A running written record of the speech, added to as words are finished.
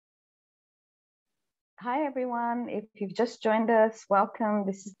Hi, everyone. If you've just joined us, welcome.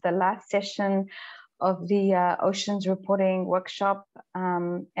 This is the last session of the Oceans Reporting Workshop.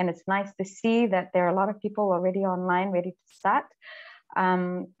 And it's nice to see that there are a lot of people already online ready to start.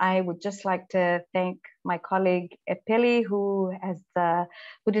 I would just like to thank my colleague Epeli, who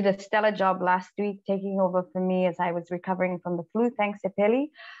did a stellar job last week taking over for me as I was recovering from the flu. Thanks, Epeli.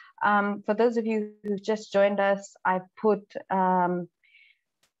 For those of you who've just joined us, I've put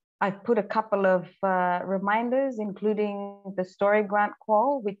a couple of reminders, including the story grant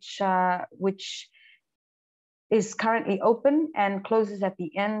call, which is currently open and closes at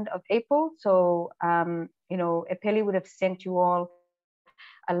the end of April. So, Epeli would have sent you all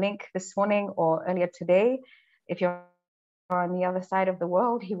a link this morning or earlier today. If you're on the other side of the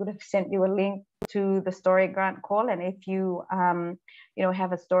world, he would have sent you a link to the story grant call. And if you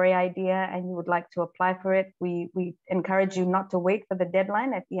have a story idea and you would like to apply for it, we encourage you not to wait for the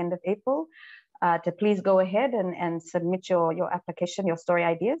deadline at the end of April, to please go ahead and submit your application, your story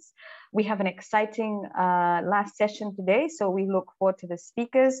ideas. We have an exciting last session today, so we look forward to the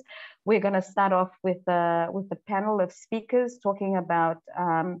speakers. We're going to start off with the panel of speakers talking about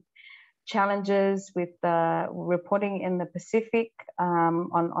challenges with reporting in the Pacific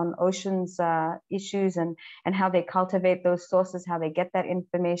on oceans issues and how they cultivate those sources, how they get that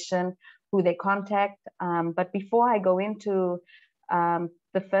information, who they contact. But before I go into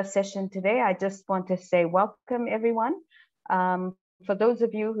the first session today, I just want to say welcome, everyone. For those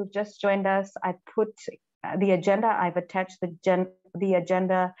of you who've just joined us, I put the agenda. I've attached the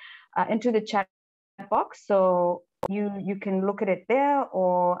agenda into the chat box, so you can look at it there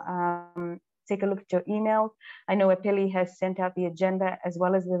or take a look at your email. I know Epeli has sent out the agenda as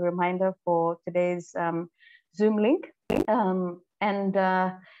well as the reminder for today's Zoom link. And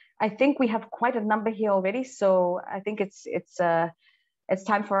I think we have quite a number here already, so I think it's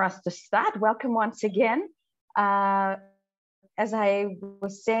time for us to start. Welcome once again. As I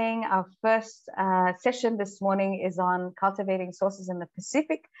was saying, our first session this morning is on cultivating sources in the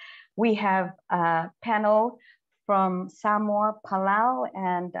Pacific. We have a panel from Samoa, Palau,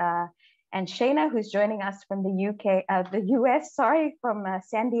 and Shayna, who's joining us from the US, from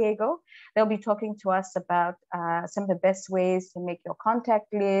San Diego. They'll be talking to us about some of the best ways to make your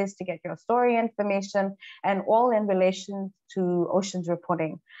contact list, to get your story information, and all in relation to oceans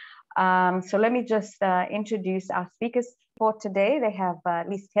reporting. So let me just introduce our speakers for today. They have at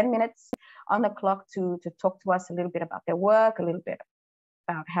least 10 minutes on the clock to talk to us a little bit about their work, a little bit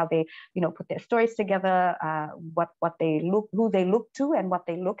about how they put their stories together, who they look to and what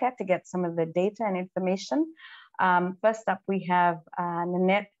they look at to get some of the data and information. First up, we have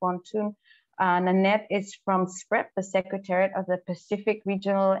Nanette Woonton. Nanette is from SPREP, the Secretariat of the Pacific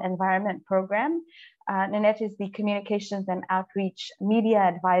Regional Environment Program. Nanette is the Communications and Outreach Media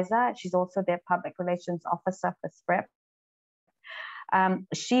Advisor. She's also their Public Relations Officer for SPREP.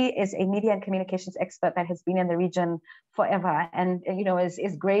 She is a media and communications expert that has been in the region forever and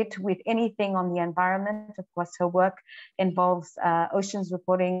is great with anything on the environment. Of course, her work involves oceans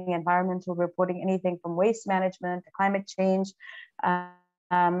reporting, environmental reporting, anything from waste management to climate change.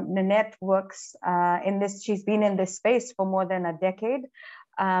 Nanette works in this, she's been in this space for more than a decade.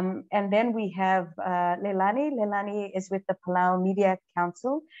 And then we have Leilani. Leilani is with the Palau Media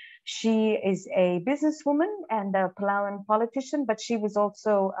Council. She is a businesswoman and a Palauan politician, but she's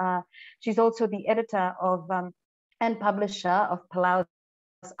also the editor of and publisher of Palau's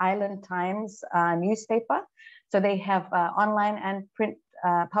Island Times newspaper. So they have online and print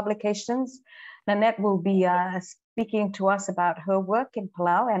publications. Nanette will be speaking to us about her work in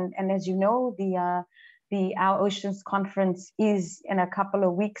Palau, and as you know, the Our Oceans Conference is in a couple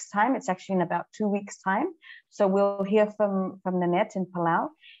of weeks' time. It's actually in about 2 weeks' time. So we'll hear from Nanette in Palau.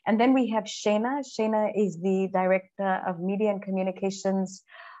 And then we have Shayna. Shayna is the Director of Media and Communications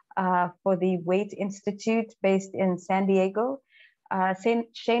for the Waitt Institute based in San Diego.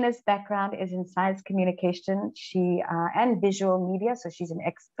 Shayna's background is in science communication and visual media. So she's an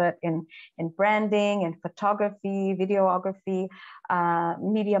expert in branding and photography, videography,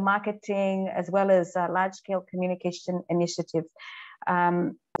 media marketing, as well as large-scale communication initiatives.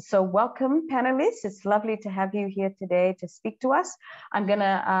 So welcome, panelists. It's lovely to have you here today to speak to us. I'm going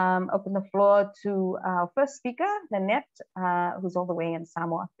to open the floor to our first speaker, Nanette, who's all the way in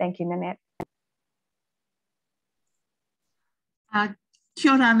Samoa. Thank you, Nanette.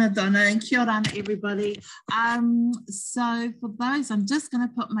 Kia ora, Donna, and kia ora, everybody. So for those, I'm just going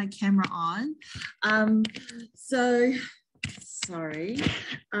to put my camera on.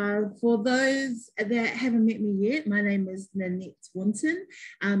 For those that haven't met me yet, my name is Nanette Woonton.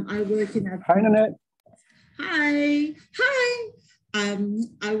 I work in our... Hi, Nanette. Hi.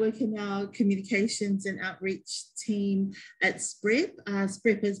 I work in our communications and outreach team at SPREP.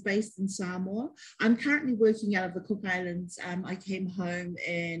 SPREP is based in Samoa. I'm currently working out of the Cook Islands. I came home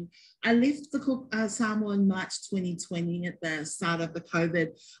and I left the Samoa in March 2020 at the start of the COVID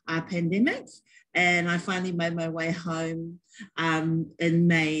pandemic. And I finally made my way home in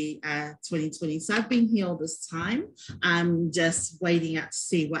May 2020. So I've been here all this time, just waiting out to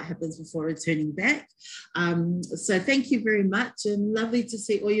see what happens before returning back. So thank you very much, and lovely to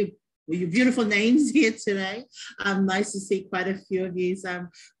see all your beautiful names here today. Nice to see quite a few of you.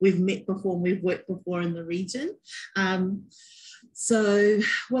 We've met before and we've worked before in the region. So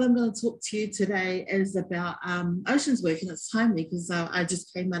what I'm going to talk to you today is about oceans work, and it's timely because I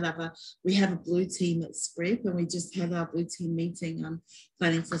just came out of we have a blue team at SPREP, and we just had our blue team meeting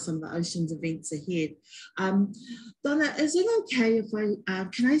planning for some of the oceans events ahead. Donna, is it okay if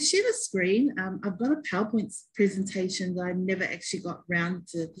can I share the screen? I've got a PowerPoint presentation that I never actually got around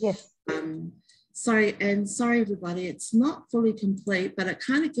to. Yes. Sorry everybody, it's not fully complete, but it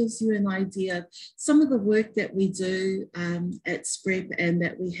kind of gives you an idea of some of the work that we do at SPREP and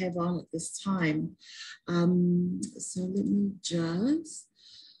that we have on at this time. So let me just,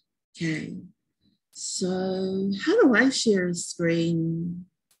 okay. So how do I share a screen?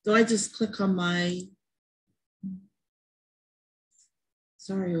 Do I just click on my,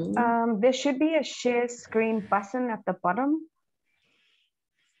 sorry. There should be a share screen button at the bottom.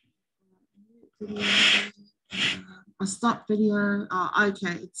 I'll stop video. Oh,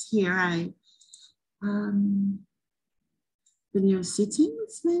 okay, it's here, eh? Video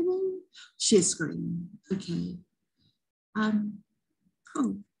settings, maybe? Share screen, okay.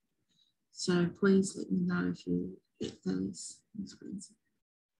 Cool. So please let me know if you get those screens.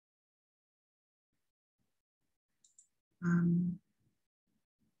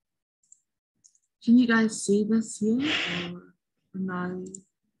 Can you guys see this here or no?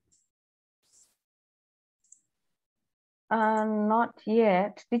 Not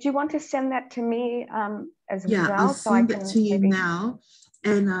yet. Did you want to send that to me as well? Yeah, I'll send it to you maybe... now.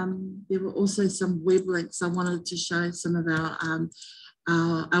 And there were also some web links I wanted to show some of our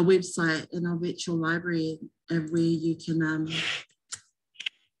website and our virtual library, and where you can.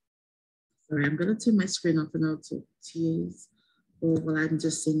 Sorry, I'm going to turn my screen off and I'll talk to you. Or while I'm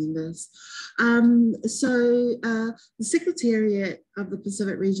just sending this. The Secretariat of the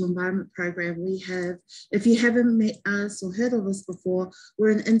Pacific Regional Environment Program, we have, if you haven't met us or heard of us before,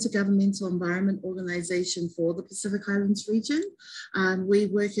 we're an intergovernmental environment organisation for the Pacific Islands region. We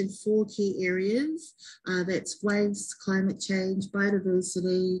work in 4 key areas. That's waste, climate change,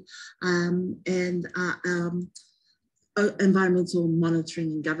 biodiversity, and environmental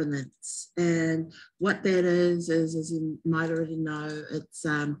monitoring and governance. And what that is, as you might already know, it's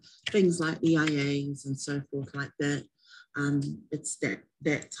things like EIAs and so forth like that. It's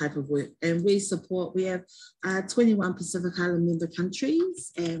that type of work. And we have 21 Pacific Island member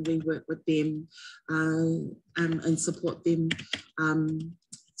countries, and we work with them and support them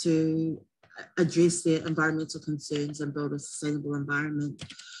to address their environmental concerns and build a sustainable environment.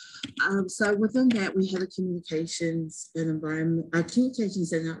 So within that, we have a communications and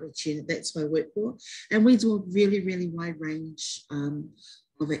outreach unit. That's what I work for. And we do a really, really wide range of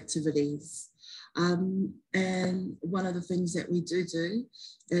activities. And one of the things that we do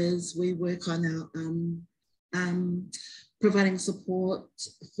is we work on our providing support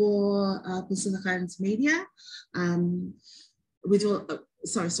for Pacific Islands media. We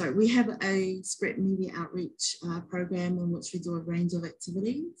have a SPREP media outreach program in which we do a range of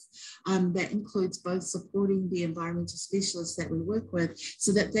activities that includes both supporting the environmental specialists that we work with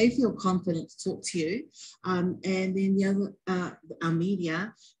so that they feel confident to talk to you, and then the other, our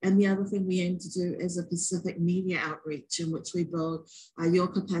media, and the other thing we aim to do is a Pacific media outreach in which we build your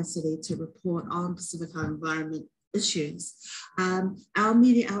capacity to report on Pacific Island environment issues. Our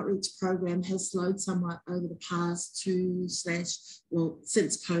media outreach program has slowed somewhat over the past since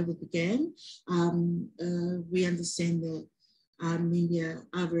COVID began. We understand that media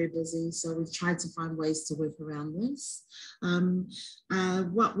are very busy, so we've tried to find ways to work around this.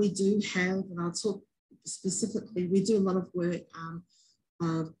 What we do have, and I'll talk specifically, we do a lot of work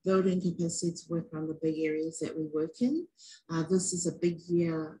building capacity to work around the big areas that we work in. This is a big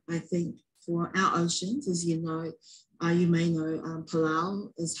year, I think, for our oceans. As you know, you may know,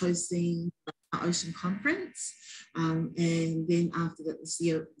 Palau is hosting our ocean conference. And then after that, this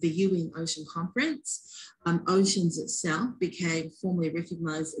year, the UN Ocean Conference. Oceans itself became formally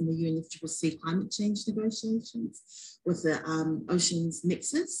recognised in the UNFCCC climate change negotiations with the Oceans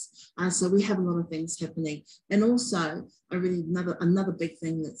Nexus. So we have a lot of things happening. And also, another big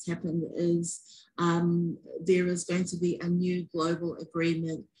thing that's happened is there is going to be a new global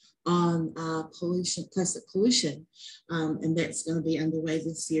agreement on pollution, plastic pollution, and that's going to be underway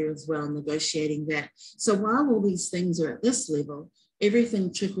this year as well, negotiating that. So while all these things are at this level,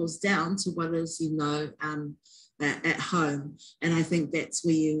 everything trickles down to what is, you know, at home. And I think that's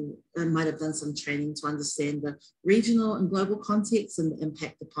where you might have done some training to understand the regional and global context and the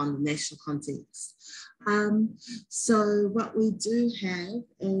impact upon the national context. So what we do have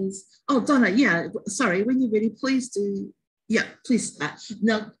is, oh, Donna, yeah, sorry, when you're ready, please do. Yeah, please start.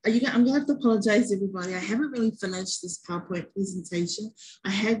 Now, I'm going to have to apologize, everybody. I haven't really finished this PowerPoint presentation. I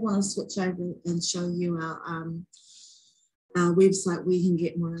had want to switch over and show you our website where you can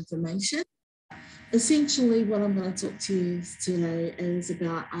get more information. Essentially, what I'm going to talk to you today is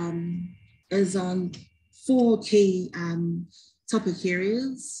about is on 4 key topic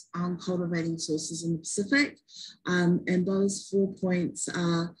areas on cultivating sources in the Pacific, and those 4 points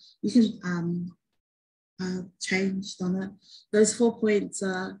are, you can change on it. Those 4 points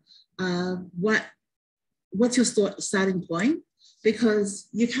are what's your starting point, because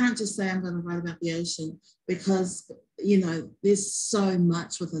you can't just say I'm going to write about the ocean, because you know there's so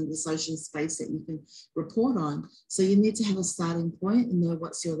much within this ocean space that you can report on. So you need to have a starting point and know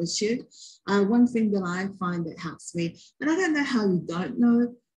what's your issue. One thing that I find that helps me, and I don't know how you don't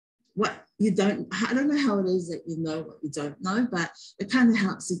know what you don't, I don't know how it is that you know what you don't know, but it kind of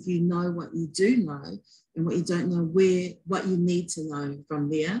helps if you know what you do know and what you don't know, what you need to know from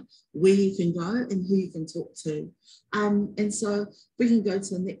there, where you can go and who you can talk to. And so we can go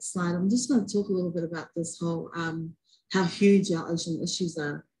to the next slide. I'm just going to talk a little bit about this whole, how huge our ocean issues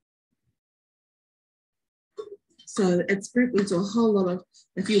are. So at SPREP, we do a whole lot of,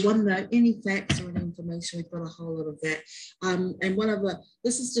 if you want to know any facts or any information, we've got a whole lot of that. And one of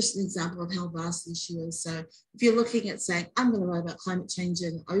this is just an example of how vast the issue is. So if you're looking at saying, I'm going to write about climate change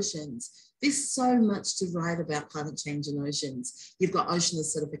in oceans, there's so much to write about climate change in oceans. You've got ocean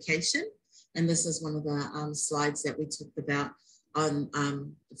acidification, and this is one of the slides that we talked about on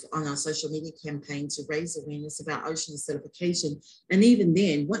our social media campaign to raise awareness about ocean acidification. And even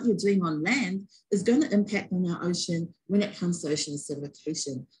then, what you're doing on land is going to impact on our ocean when it comes to ocean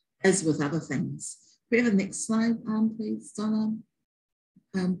acidification, as with other things. Can we have the next slide, please, Donna?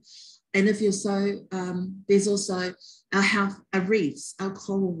 And if you're so, there's also our reefs, our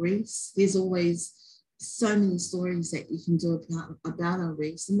coral reefs. There's always so many stories that you can do about our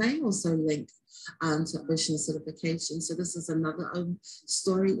reefs, and they also link to ocean acidification. So this is another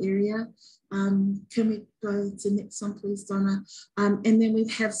story area. Can we go to the next one, please, Donna? And then we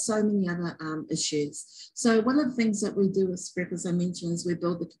have so many other issues. So one of the things that we do with SPREP, as I mentioned, is we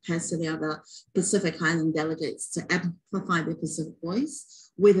build the capacity of our Pacific Island delegates to amplify their Pacific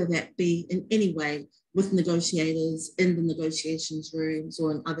voice, whether that be in any way with negotiators in the negotiations rooms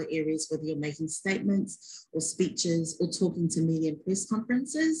or in other areas, whether you're making statements or speeches or talking to media and press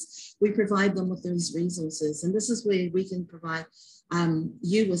conferences. We provide them with those resources. And this is where we can provide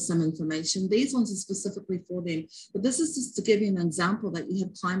you with some information. These ones are specifically for them, but this is just to give you an example that you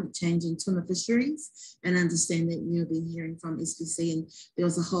have climate change in tuna fisheries, and understand that you'll be hearing from SPC, and there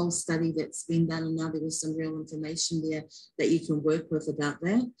was a whole study that's been done, and now there was some real information there that you can work with about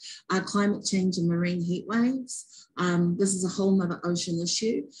that. Climate change and marine heat waves. This is a whole nother ocean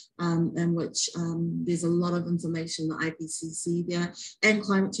issue in which there's a lot of information, the IPCC there, and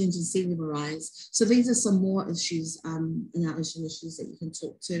climate change and sea level rise. So these are some more issues in our ocean issues that you can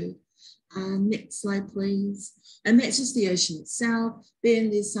talk to. Next slide, please. And that's just the ocean itself. Then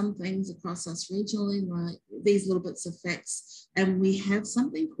there's some things across us regionally, like these little bits of facts. And we have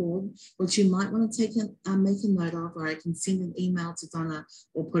something called, which you might want to take make a note of, or I can send an email to Donna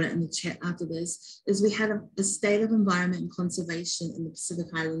or put it in the chat after this, is we had a State of Environment and Conservation in the Pacific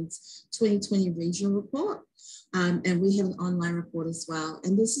Islands 2020 regional report. And we have an online report as well.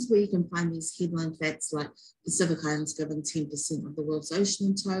 And this is where you can find these headline facts like Pacific Islands govern 10% of the world's ocean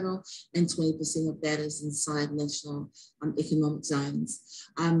in total, and 20% of that is inside national economic zones.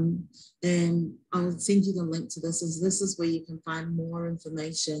 And I'll send you the link to this. This is where you can find more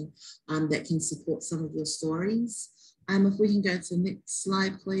information that can support some of your stories. If we can go to the next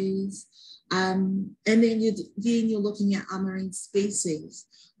slide, please. And then you're looking at our marine species.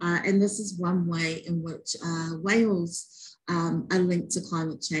 And this is one way in which whales are linked to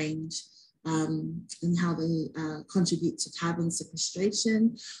climate change and how they contribute to carbon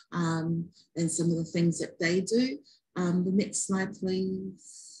sequestration and some of the things that they do. The next slide,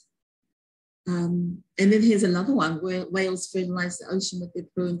 please. And then here's another one where whales fertilize the ocean with their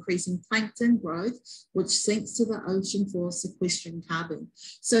poo, increasing plankton growth, which sinks to the ocean for sequestering carbon.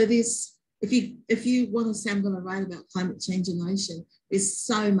 So there's if you want to say, I'm going to write about climate change in the ocean, there's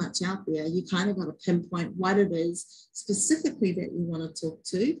so much out there. You kind of got to pinpoint what it is specifically that you want to talk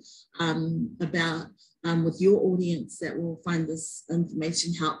to about with your audience that will find this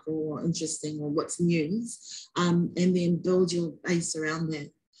information helpful or interesting or what's news, and then build your base around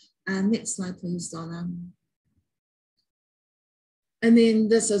that. Next slide, please, Donna. And then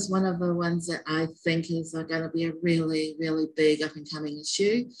this is one of the ones that I think is going to be a really, really big up and coming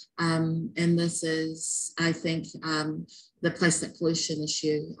issue. And this is, I think, the plastic pollution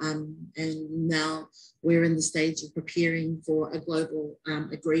issue. And now we're in the stage of preparing for a global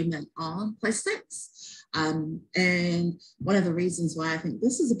agreement on plastics. And one of the reasons why I think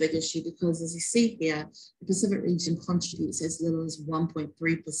this is a big issue, because as you see here, the Pacific region contributes as little as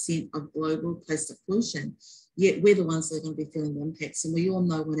 1.3% of global plastic pollution. Yet we're the ones that are going to be feeling the impacts, and we all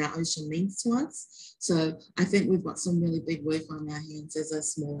know what our ocean means to us. So I think we've got some really big work on our hands as a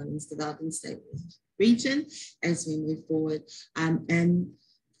small and developing state region as we move forward.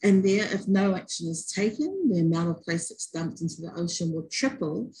 And there, if no action is taken, the amount of plastics dumped into the ocean will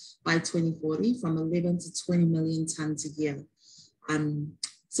triple by 2040 from 11 to 20 million tonnes a year.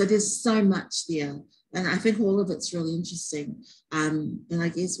 So there's so much there. And I think all of it's really interesting. And I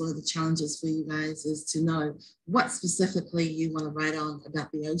guess one of the challenges for you guys is to know what specifically you want to write on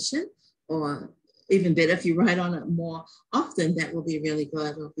about the ocean, or even better, if you write on it more often, that will be really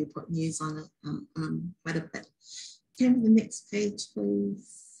good, or if you put news on it quite a bit. Can we have the next page,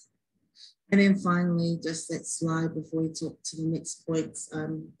 please? And then finally, just that slide before we talk to the next points,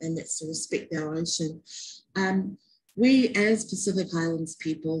 and that's to respect our ocean. We as Pacific Islands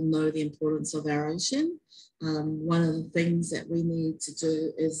people know the importance of our ocean. One of the things that we need to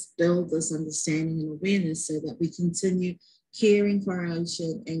do is build this understanding and awareness so that we continue caring for our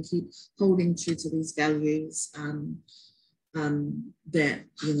ocean and keep holding true to these values that,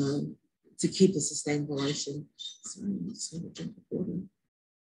 you know, to keep a sustainable ocean. Sorry, I'm just going to drink of water.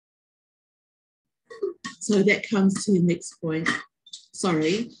 So that comes to the next point.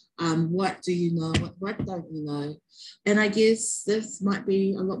 Sorry. What do you know? What don't you know? And I guess this might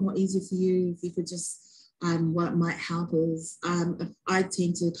be a lot more easy for you if you could just, what might help is if I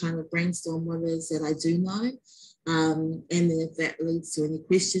tend to kind of brainstorm what it is that I do know. And then if that leads to any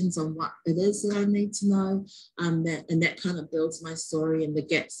questions on what it is that I need to know, that kind of builds my story and the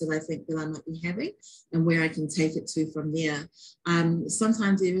gaps that I think that I might be having and where I can take it to from there.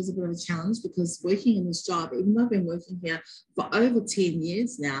 Sometimes there is a bit of a challenge because working in this job, even though I've been working here for over 10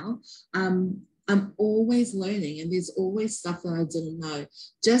 years now, I'm always learning, and there's always stuff that I didn't know.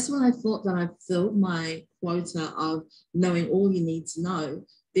 Just when I thought that I've filled my quota of knowing all you need to know,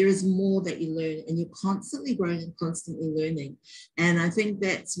 there is more that you learn, and you're constantly growing and constantly learning. And I think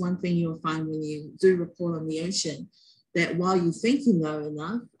that's one thing you'll find when you do report on the ocean, that while you think you know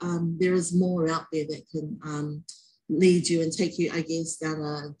enough, there is more out there that can lead you and take you, I guess, down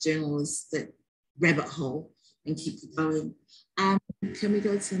a journalistic rabbit hole and keep you going. Can we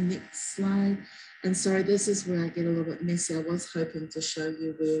go to the next slide? And sorry, this is where I get a little bit messy. I was hoping to show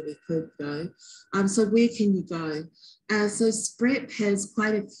you where we could go. So where can you go? So SPREP has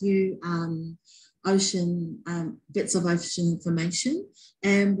quite a few ocean bits of ocean information,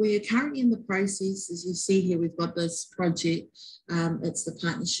 and we're currently in the process. As you see here, we've got this project. It's the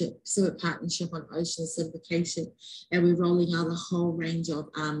Pacific Partnership on Ocean Acidification, and we're rolling out a whole range of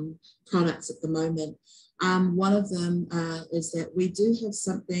products at the moment. One of them is that we do have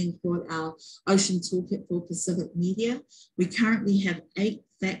something called our Ocean Toolkit for Pacific Media. We currently have 8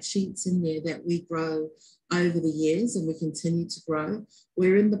 fact sheets in there that we grow over the years, and we continue to grow.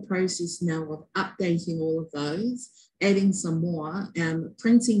 We're in the process now of updating all of those, adding some more,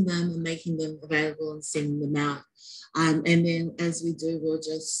 printing them and making them available and sending them out. And then as we do, we'll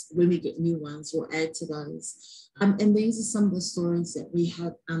just, when we get new ones, we'll add to those. And these are some of the stories that we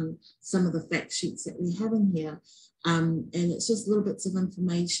have, some of the fact sheets that we have in here. And it's just little bits of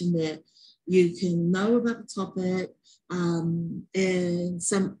information that you can know about the topic, and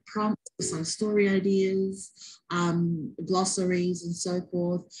some prompts, some story ideas, glossaries and so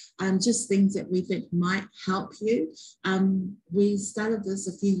forth, just things that we think might help you. We started this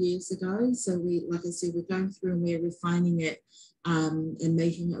a few years ago, so we, like I said, we're going through and we're refining it and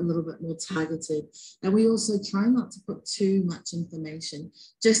making it a little bit more targeted. And we also try not to put too much information,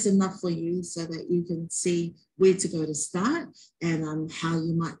 just enough for you so that you can see where to go to start and how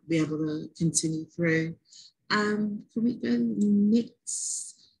you might be able to continue through. Can we go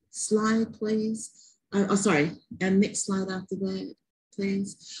next slide, please? Sorry, and next slide after that,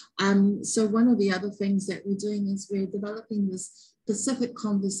 please. So one of the other things that we're doing is we're developing this Pacific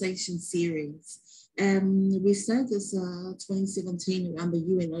Conversation series. We started this 2017 around the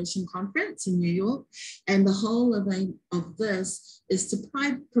UN Ocean Conference in New York. And the whole aim of this is to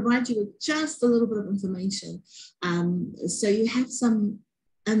provide you with just a little bit of information. So you have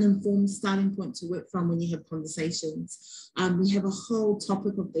an informed starting point to work from when you have conversations. We have a whole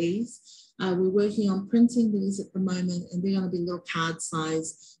topic of these. We're working on printing these at the moment, and they're going to be little card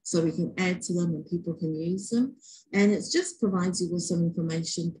size so we can add to them and people can use them. And it just provides you with some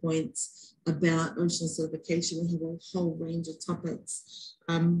information points about ocean certification. We have a whole range of topics.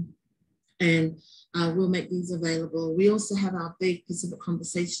 We'll make these available. We also have our big Pacific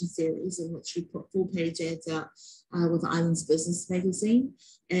Conversation series in which we put full page ads out with the Islands Business Magazine.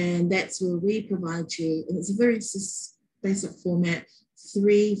 And that's where we provide you, and it's a very basic format,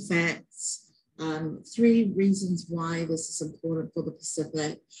 3 facts, 3 reasons why this is important for the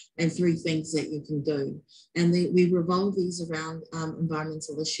Pacific, and 3 things that you can do. And we revolve these around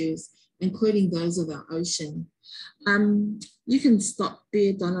environmental issues, including those of our ocean. You can stop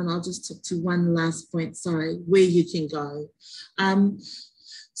there, Donna, and I'll just talk to one last point, sorry, where you can go.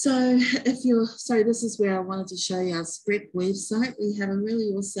 So this is where I wanted to show you our SPREP website. We have a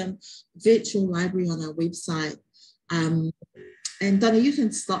really awesome virtual library on our website. And Donna, you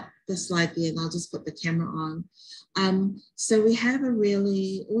can stop the slide there and I'll just put the camera on. So we have a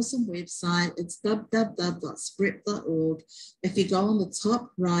really awesome website. It's www.sprep.org. If you go on the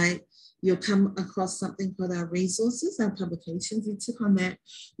top right, you'll come across something called our resources, our publications. You click on that,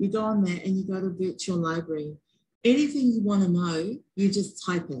 you go on there and you go to virtual library. Anything you want to know, you just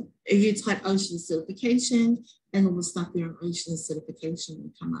type it. If you type ocean certification, and all the stuff there on ocean certification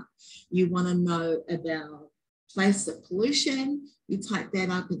will come up. You want to know about plastic pollution, you type that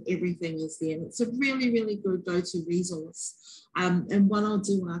up and everything is there. And it's a really, really good go-to resource. And what I'll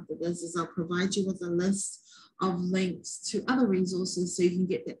do after this is I'll provide you with a list of links to other resources so you can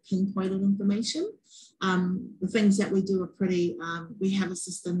get that pinpointed information. The things that we do are pretty, we have a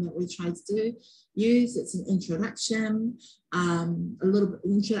system that we try to use. It's an introduction, a little bit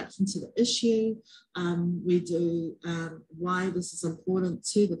of introduction to the issue. We do why this is important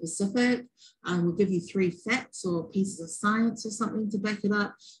to the Pacific. We'll give you 3 facts or pieces of science or something to back it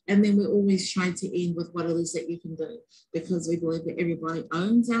up. And then we always try to end with what it is that you can do, because we believe that everybody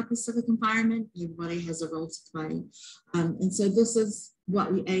owns our Pacific environment. Everybody has a role to play. And so this is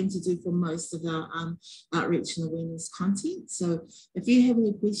what we aim to do for most of our outreach and awareness content. So if you have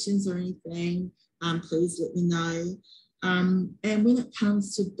any questions or anything, please let me know. And when it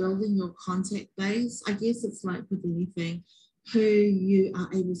comes to building your contact base, I guess it's like with anything, who you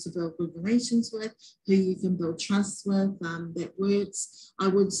are able to build good relations with, who you can build trust with, that works. I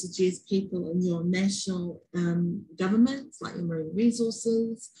would suggest people in your national governments, like your marine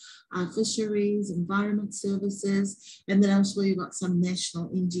resources, fisheries, environment services, and then I'm sure you've got some national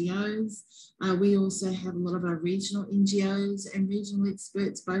NGOs. We also have a lot of our regional NGOs and regional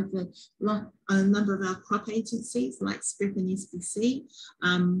experts, both a number of our crop agencies like SPREP and SPC.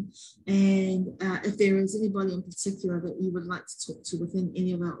 If there is anybody in particular that you would like to talk to within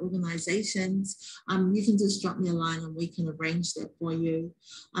any of our organizations, you can just drop me a line and we can arrange that for you.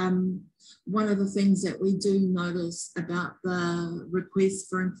 One of the things that we do notice about the requests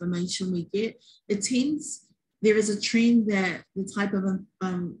for information we get, there is a trend that the type of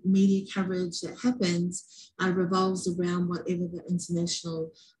media coverage that happens revolves around whatever the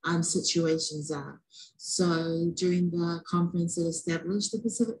international situations are. So during the conference that established the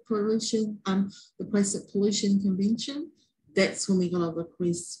Pacific Pollution, the Plastic Pollution Convention, that's when we got a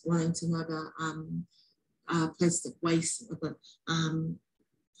request wanting to know about plastic waste,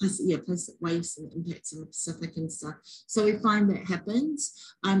 plastic waste and impacts on the Pacific and stuff. So we find that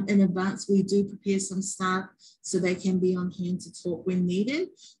happens. In advance, we do prepare some staff so they can be on hand to talk when needed.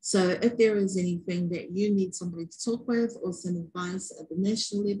 So if there is anything that you need somebody to talk with or some advice at the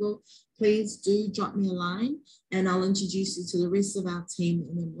national level, please do drop me a line and I'll introduce you to the rest of our team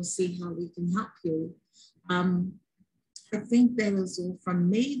and then we'll see how we can help you. I think that is all from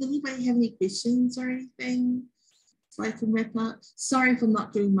me. Does anybody have any questions or anything? So I can wrap up. Sorry for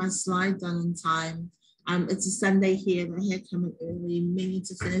not getting my slide done in time. It's a Sunday here and I had come in early, meaning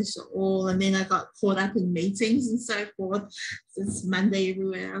to finish it all. And then I got caught up in meetings and so forth. It's Monday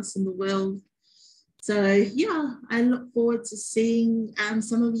everywhere else in the world. So yeah, I look forward to seeing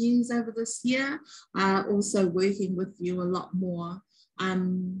some of you over this year, also working with you a lot more.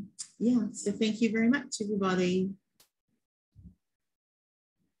 So thank you very much, everybody.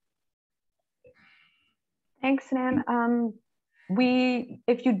 Thanks, Nan.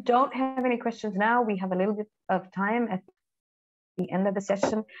 If you don't have any questions now, we have a little bit of time at the end of the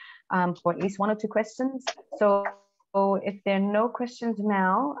session for at least 1 or 2 questions. So So if there are no questions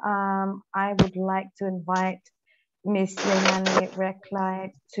now, I would like to invite Miss Leilani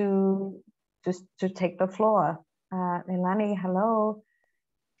Reklai to take the floor. Leilani, hello.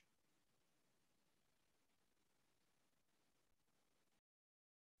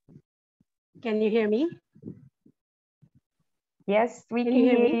 Can you hear me? Yes, we can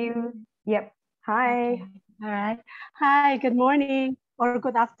hear you. Yep. Hi. Okay. All right. Hi, good morning or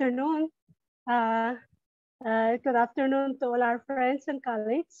good afternoon. Good afternoon to all our friends and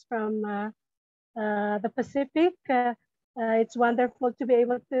colleagues from the Pacific. It's wonderful to be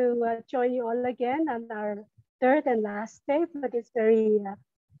able to join you all again on our third and last day, but it's very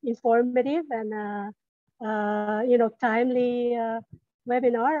informative and timely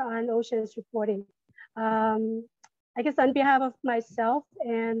webinar on oceans reporting. I guess on behalf of myself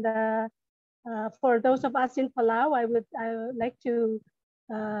and for those of us in Palau, I would like to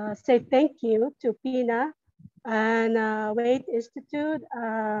say thank you to PINA and Waitt Institute,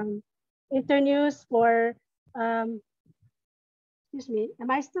 Internews for, excuse me,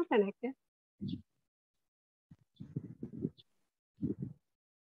 am I still connected?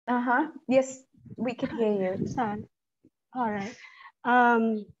 Yes, we can hear you. Sorry. All right.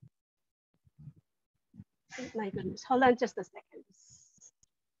 My goodness, hold on just a second.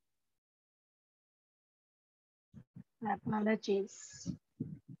 My apologies.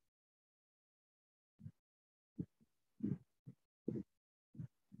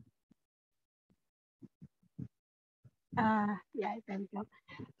 Yeah, there we go.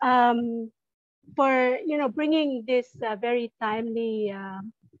 For bringing this very timely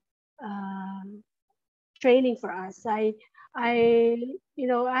training for us. I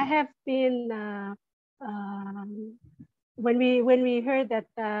have been when we heard that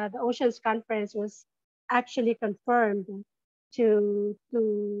the Oceans Conference was actually confirmed to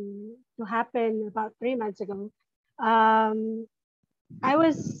happen about 3 months ago. I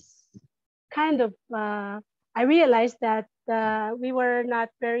was kind of I realized that we were not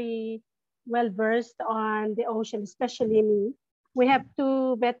very well versed on the ocean, especially me. We have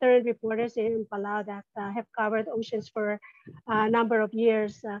 2 veteran reporters in Palau that have covered oceans for a number of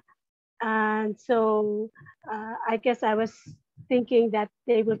years. And so I guess I was thinking that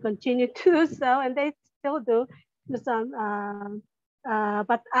they will continue to do so, and they still do to some.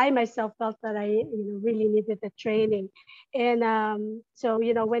 But I myself felt that I really needed the training. And so,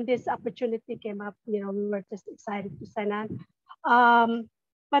 when this opportunity came up, we were just excited to sign on.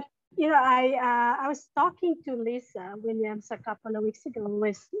 But I was talking to Lisa Williams a couple of weeks ago.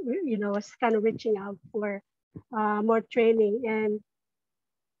 Was kind of reaching out for more training,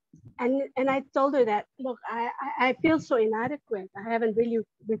 and I told her that, look, I feel so inadequate. I haven't really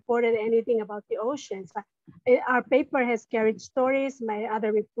reported anything about the oceans. Our paper has carried stories. My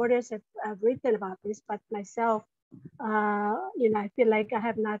other reporters have written about this, but myself, I feel like I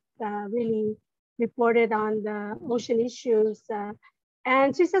have not really reported on the ocean issues.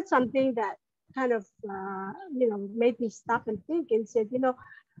 And she said something that kind of, made me stop and think and said,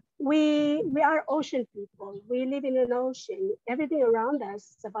 we are ocean people. We live in an ocean. Everything around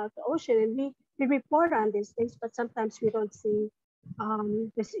us is about the ocean, and we report on these things, but sometimes we don't see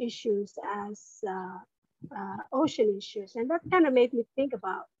these issues as ocean issues. And that kind of made me think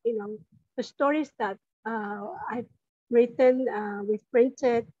about, the stories that I've written, we've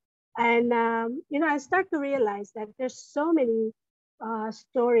printed, and I start to realize that there's so many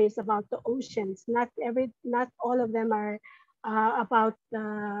stories about the oceans. Not all of them are about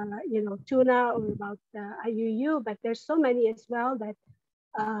tuna or about IUU, but there's so many as well that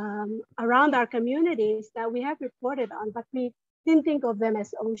around our communities that we have reported on, but we didn't think of them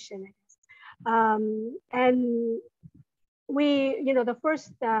as ocean. And we, the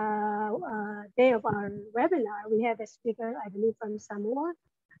first day of our webinar, we have a speaker, I believe from Samoa.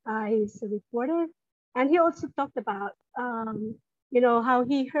 He's a reporter, and he also talked about how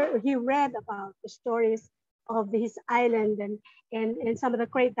he read about the stories of his island and some of the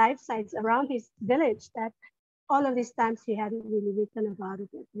great dive sites around his village that all of these times he hadn't really written about it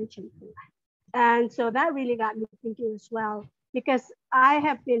or mentioned. And so that really got me thinking as well, because I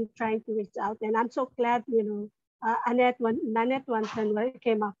have been trying to reach out, and I'm so glad, Nanette Woonton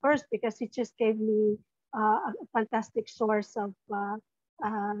came up first, because it just gave me a fantastic source of,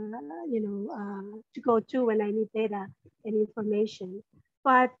 to go to when I need data and information.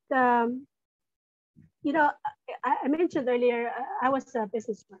 But I mentioned earlier, I was a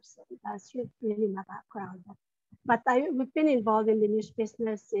business person. That's really my background. But we've been involved in the news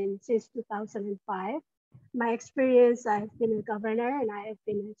business since 2005. My experience, I've been a governor and I have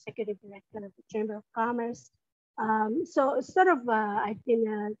been executive director of the Chamber of Commerce. So sort of, I've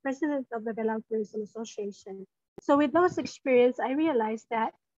been president of the Palau Tourism Association. So with those experience, I realized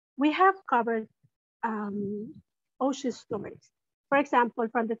that we have covered ocean stories. For example,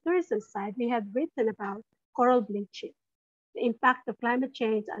 from the tourism side, we had written about coral bleaching, the impact of climate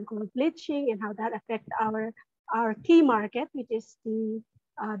change on coral bleaching and how that affects our key market, which is the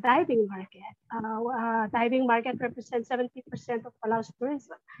diving market. Diving market represents 70% of Palau's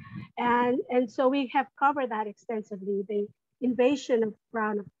tourism. And so we have covered that extensively, the invasion of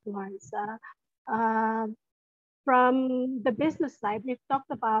crown of thorns. From the business side, we've talked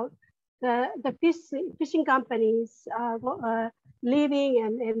about the fishing companies leaving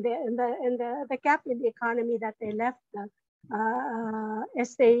and the gap in the economy that they left as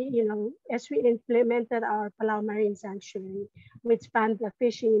as we implemented our Palau Marine Sanctuary, which banned the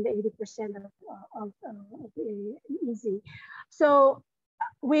fishing in the 80% of the EZ. So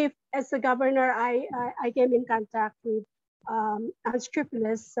as a governor, I came in contact with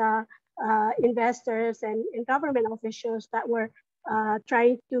unscrupulous investors and government officials that were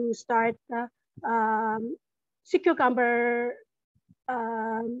trying to start sea cucumber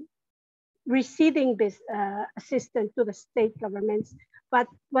receding assistance to the state governments. But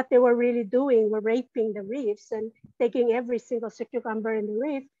what they were really doing were raping the reefs and taking every single sea cucumber in the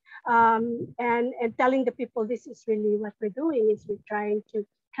reef and telling the people this is really what we're doing, is we're trying to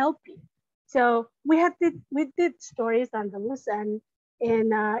help you. So we did stories on those, and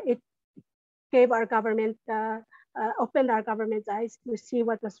it gave our government, opened our government's eyes to see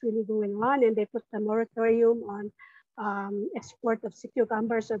what was really going on, and they put the moratorium on export of sea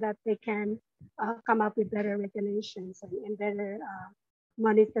cucumbers so that they can come up with better regulations and better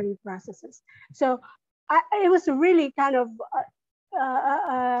monitoring processes. So it was really kind of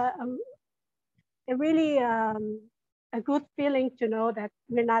a good feeling to know that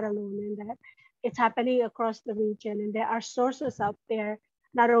we're not alone and that it's happening across the region, and there are sources out there,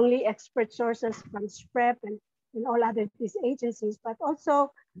 not only expert sources from SPREP and all other these agencies, but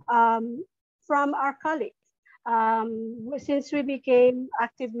also from our colleagues. Since we became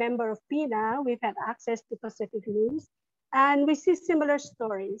active member of PINA, we've had access to Pacific News, and we see similar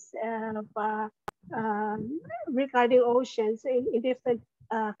stories regarding oceans in different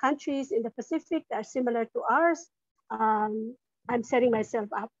countries in the Pacific that are similar to ours. I'm setting myself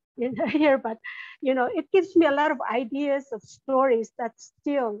up in here, but it gives me a lot of ideas of stories that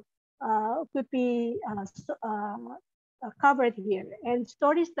still could be covered here, and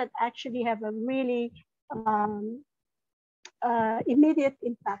stories that actually have a really immediate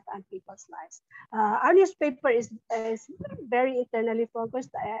impact on people's lives. Our newspaper is very internally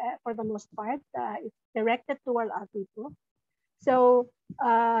focused for the most part. It's directed toward our people. So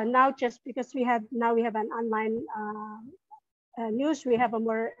now, just because we have an online news, we have a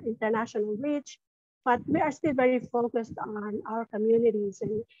more international reach, but we are still very focused on our communities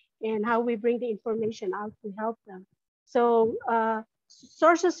and how we bring the information out to help them. So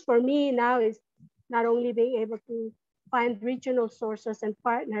sources for me now is not only being able to find regional sources and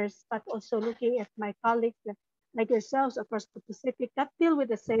partners, but also looking at my colleagues like yourselves across the Pacific that deal with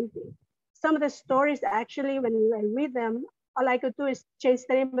the same thing. Some of the stories, actually, when I read them, all I could do is change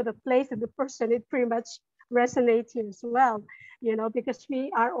the name of the place and the person. It pretty much resonates here as well, because we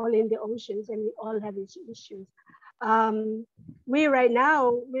are all in the oceans and we all have these issues. Right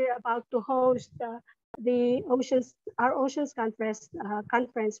now, we're about to host our Oceans Conference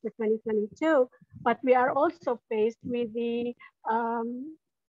for 2022, but we are also faced with the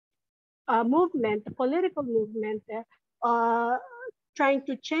movement, the political movement, trying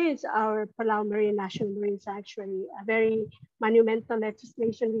to change our Palau National Marine Sanctuary, a very monumental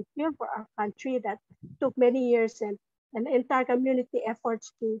legislation we feel for our country that took many years and entire community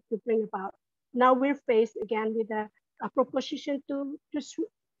efforts to bring about. Now we're faced again with a proposition to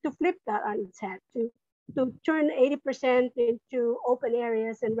flip that on its head, to turn 80% into open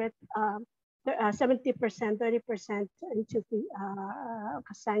areas and 70%, 30% into the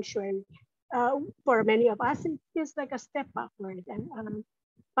sanctuary. For many of us, it feels like a step backward.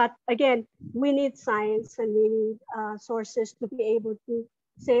 But again, we need science and we need sources to be able to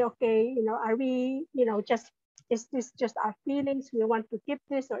say, okay, are we, is this just our feelings? We want to keep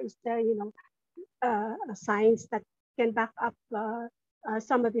this, or is there, a science that can back up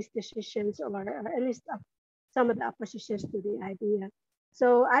some of these decisions, or at least some of the oppositions to the idea.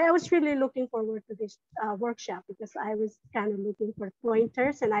 So I was really looking forward to this workshop because I was kind of looking for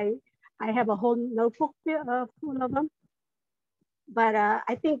pointers, and I have a whole notebook full of them. But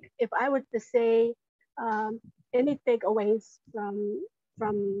I think if I were to say any takeaways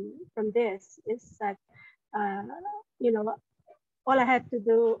from this is that all we had to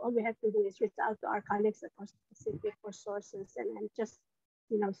do is reach out to our colleagues across the Pacific for sources and just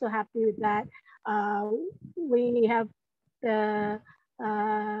so happy with that. We have the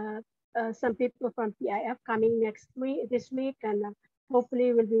some people from PIF coming this week, and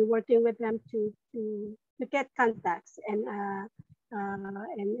hopefully we'll be working with them to get contacts and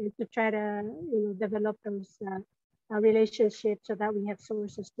to try to develop those relationships so that we have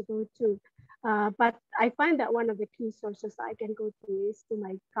sources to go to. But I find that one of the key sources I can go to is to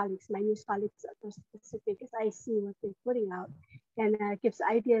my colleagues, my news colleagues at the Pacific, because I see what they're putting out and gives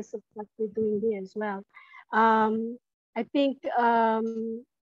ideas of what we're doing here as well. I think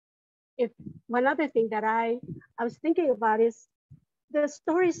if one other thing that I was thinking about is the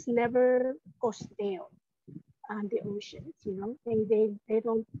stories never go stale on the oceans.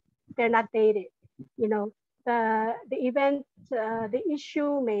 They're not dated. The event, the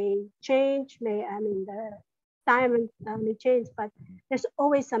issue may change, the time may change, but there's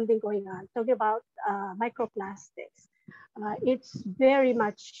always something going on. Talking about microplastics, it's very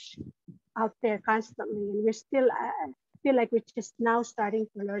much out there constantly, and we're still feel like we're just now starting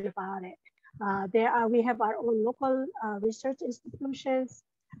to learn about it. We have our own local research institutions,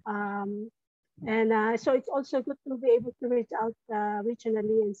 so it's also good to be able to reach out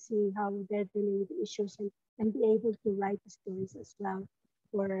regionally and see how they're dealing with the issues and be able to write the stories as well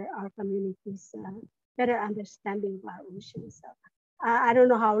for our communities, better understanding of our oceans. So, I don't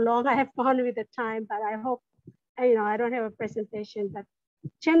know how long I have gone with the time, but I hope, I don't have a presentation, but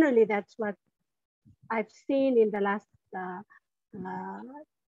generally that's what I've seen in the last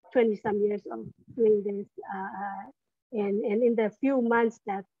 20 some years of doing this. And in the few months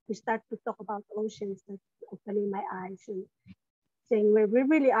that we start to talk about oceans, that's opening my eyes and saying we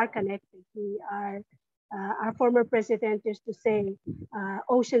really are connected. We are, our former president used to say,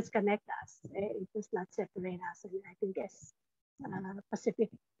 oceans connect us. It does not separate us. And I think as Pacific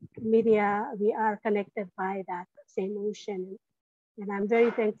media, we are connected by that same ocean. And I'm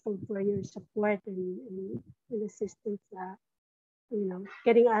very thankful for your support and assistance,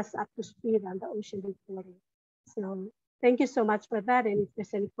 getting us up to speed on the ocean reporting. So thank you so much for that. And if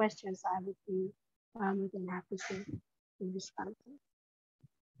there's any questions, I would be more than happy to respond.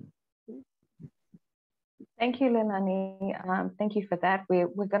 Thank you, Leilani. Thank you for that. We're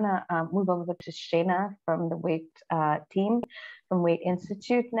going to move over to Shayna from the Waitt team, from Waitt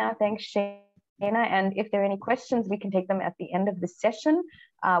Institute now. Thanks, Shayna. And if there are any questions, we can take them at the end of the session.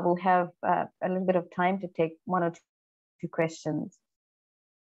 We'll have a little bit of time to take one or two questions.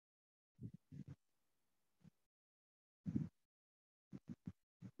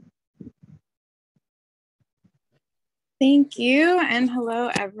 Thank you, and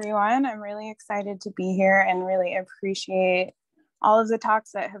hello everyone. I'm really excited to be here and really appreciate all of the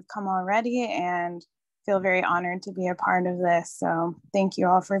talks that have come already and feel very honored to be a part of this. So thank you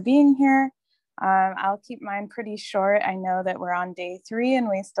all for being here. I'll keep mine pretty short. I know that we're on day 3 and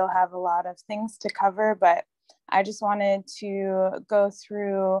we still have a lot of things to cover, but I just wanted to go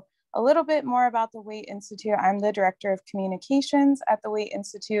through a little bit more about the Waitt Institute. I'm the Director of Communications at the Waitt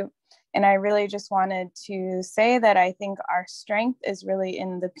Institute. And I really just wanted to say that I think our strength is really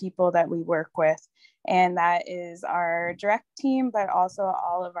in the people that we work with. And that is our direct team, but also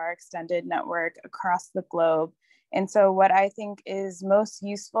all of our extended network across the globe. And so what I think is most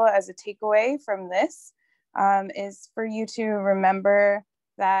useful as a takeaway from this is for you to remember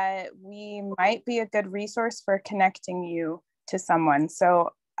that we might be a good resource for connecting you to someone.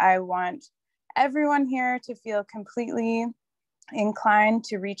 So I want everyone here to feel completely inclined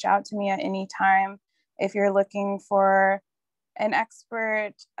to reach out to me at any time. If you're looking for an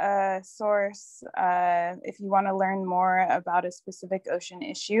expert source, if you want to learn more about a specific ocean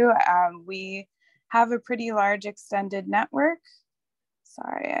issue, we have a pretty large extended network.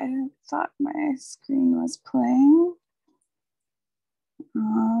 Sorry, I thought my screen was playing.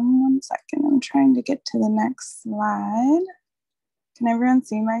 1 second, I'm trying to get to the next slide. Can everyone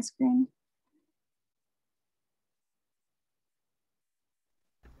see my screen?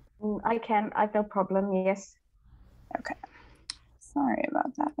 I can, I have no problem, yes. Okay, sorry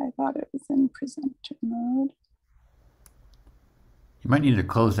about that. I thought it was in presenter mode. You might need to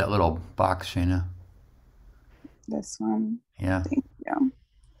close that little box, Shayna. This one? Yeah. Thank you.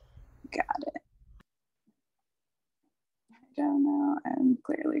 Got it. I don't know, I'm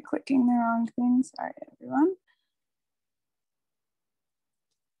clearly clicking the wrong thing. Sorry, everyone.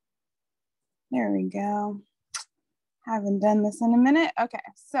 There we go. Haven't done this in a minute. Okay,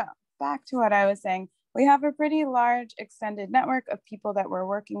 so back to what I was saying. We have a pretty large extended network of people that we're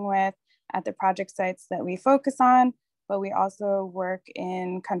working with at the project sites that we focus on, but we also work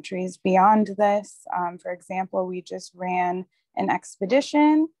in countries beyond this. For example, we just ran an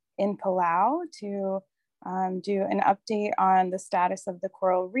expedition in Palau to do an update on the status of the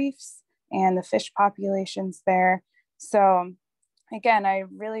coral reefs and the fish populations there. So again, I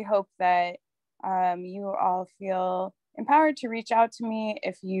really hope that you all feel empowered to reach out to me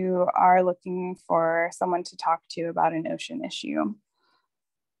if you are looking for someone to talk to about an ocean issue.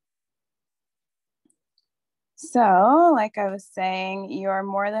 So, like I was saying, you are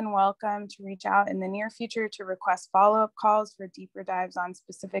more than welcome to reach out in the near future to request follow-up calls for deeper dives on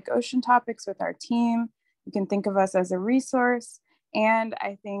specific ocean topics with our team. You can think of us as a resource. And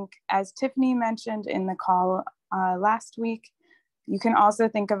I think, as Tiffany mentioned in the call last week, you can also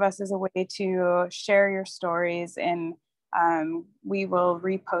think of us as a way to share your stories, and we will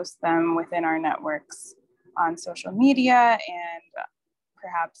repost them within our networks on social media and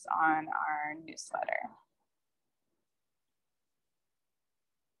perhaps on our newsletter.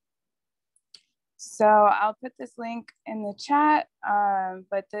 So I'll put this link in the chat,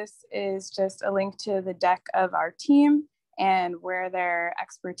 but this is just a link to the deck of our team and where their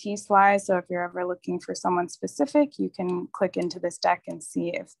expertise lies. So if you're ever looking for someone specific, you can click into this deck and see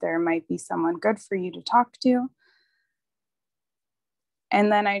if there might be someone good for you to talk to.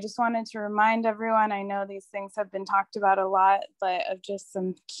 And then I just wanted to remind everyone, I know these things have been talked about a lot, but of just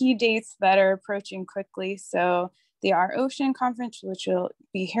some key dates that are approaching quickly. So the Our Ocean Conference, which you'll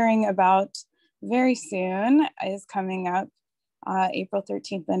be hearing about very soon, is coming up April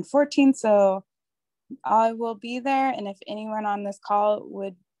 13th and 14th. So I will be there. And if anyone on this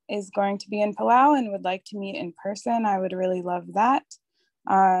call is going to be in Palau and would like to meet in person, I would really love that.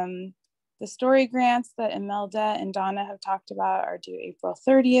 The story grants that Imelda and Donna have talked about are due April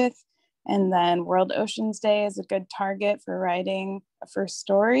 30th. And then World Oceans Day is a good target for writing a first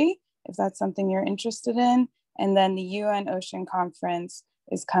story, if that's something you're interested in. And then the UN Ocean Conference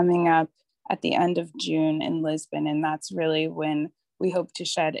is coming up at the end of June in Lisbon. And that's really when we hope to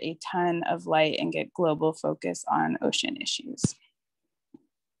shed a ton of light and get global focus on ocean issues.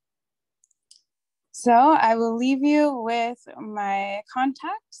 So I will leave you with my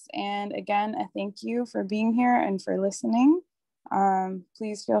contacts. And again, a thank you for being here and for listening.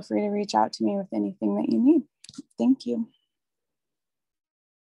 Please feel free to reach out to me with anything that you need. Thank you.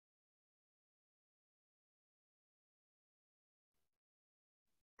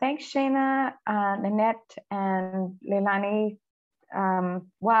 Thanks, Shayna, Nanette, and Leilani.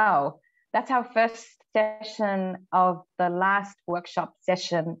 Wow, that's our first session of the last workshop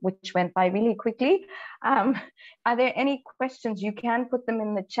session, which went by really quickly. Are there any questions? You can put them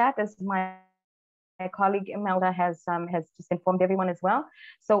in the chat, as my colleague Imelda has just informed everyone as well.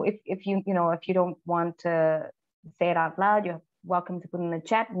 So if you don't want to say it out loud, you're welcome to put in the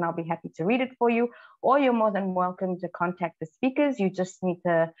chat and I'll be happy to read it for you, or you're more than welcome to contact the speakers. You just need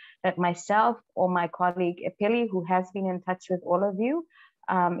to let myself or my colleague Epeli, who has been in touch with all of you,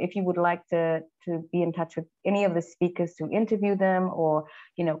 if you would like to be in touch with any of the speakers to interview them or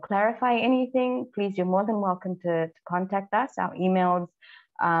clarify anything, please, you're more than welcome to contact us. Our emails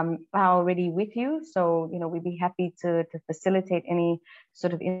are already with you, so we'd be happy to facilitate any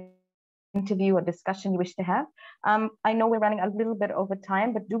sort of interview or discussion you wish to have. I know we're running a little bit over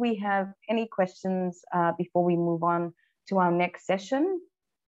time, but do we have any questions before we move on to our next session?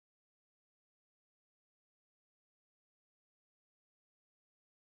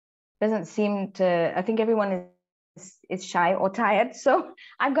 Doesn't seem to, I think everyone is shy or tired, so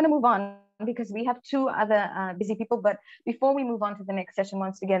I'm going to move on because we have two other busy people. But before we move on to the next session,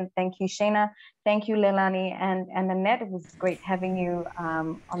 once again, thank you, Shayna. Thank you, Leilani and Nanette. It was great having you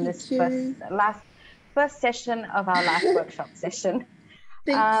on this first session of our last workshop session.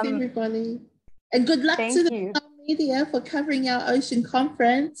 Thanks, everybody. And good luck to the media for covering our ocean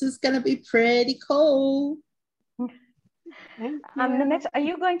conference. It's going to be pretty cool. Nanette, are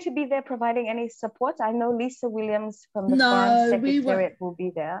you going to be there providing any support? I know Lisa Williams from the Foreign Secretariat will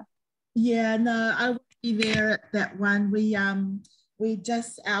be there. Yeah, no, I won't be there at that one. We have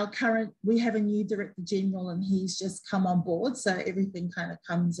a new Director General and he's just come on board. So everything kind of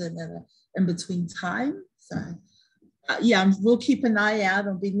comes in between time. So yeah, we'll keep an eye out.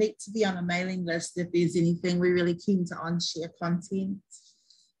 It'll be neat to be on a mailing list if there's anything. We're really keen to on-share content.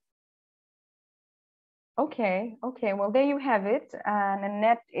 Okay, well, there you have it.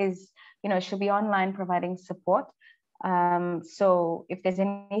 Nanette is, she'll be online providing support. So if there's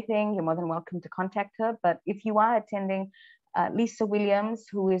anything, you're more than welcome to contact her. But if you are attending, Lisa Williams,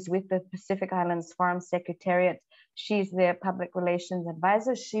 who is with the Pacific Islands Foreign Secretariat, she's their public relations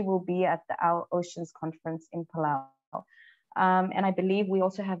advisor. She will be at the Our Oceans Conference in Palau. And I believe we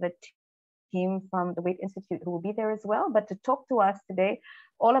also have a team from the Waitt Institute who will be there as well. But to talk to us today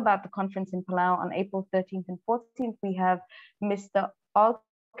all about the conference in Palau on April 13th and 14th, we have Mr.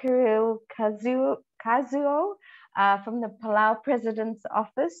 Kazuo from the Palau President's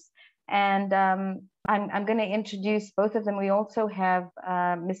Office. And I'm going to introduce both of them. We also have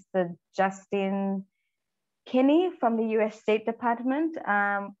Mr. Justin Kenney from the U.S. State Department.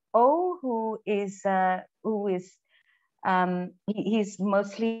 He's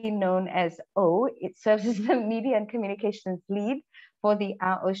mostly known as O. It serves as the media and communications lead for the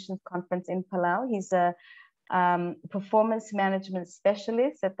Our Oceans Conference in Palau. He's a performance management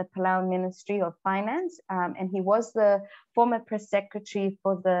specialist at the Palau Ministry of Finance, and he was the former press secretary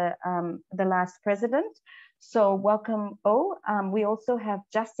for the last president. So welcome, O. We also have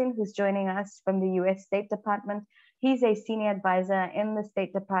Justin, who's joining us from the U.S. State Department. He's a senior advisor in the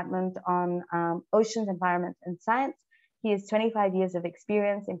State Department on oceans, environment, and science. He has 25 years of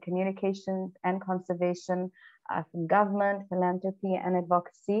experience in communications and conservation from government, philanthropy, and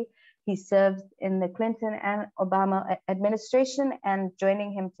advocacy. He served in the Clinton and Obama administration, and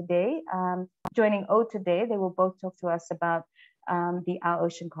joining O today, they will both talk to us about the Our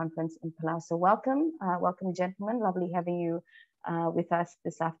Ocean Conference in Palau. So welcome, gentlemen. Lovely having you with us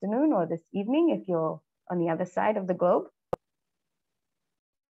this afternoon or this evening if you're on the other side of the globe.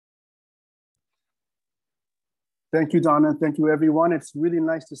 Thank you, Donna. Thank you, everyone. It's really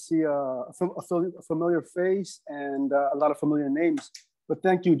nice to see a familiar face and a lot of familiar names. But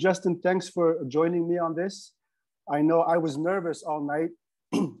thank you, Justin. Thanks for joining me on this. I know I was nervous all night,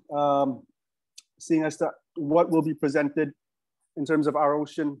 seeing as to what will be presented in terms of Our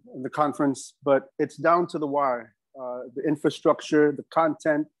Ocean in the conference, but it's down to the wire. The infrastructure, the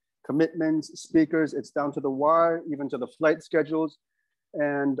content, commitments, speakers, it's down to the wire, even to the flight schedules.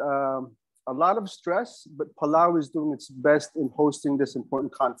 And a lot of stress, but Palau is doing its best in hosting this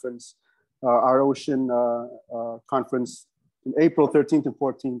important conference, Our Ocean Conference in April 13th and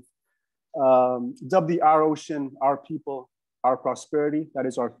 14th. Dubbed the Our Ocean, Our People, Our Prosperity, that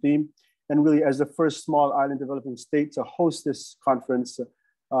is our theme. And really, as the first small island developing state to host this conference,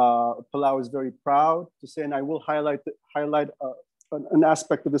 Palau is very proud to say, and I will highlight an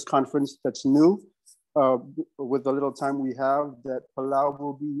aspect of this conference that's new, with the little time we have, that Palau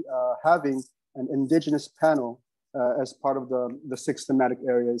will be having an indigenous panel as part of the 6 thematic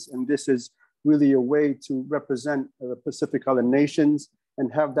areas. And this is really a way to represent the Pacific Island nations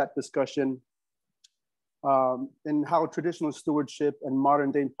and have that discussion in how traditional stewardship and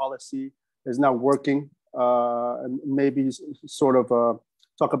modern day policy is now working, and maybe sort of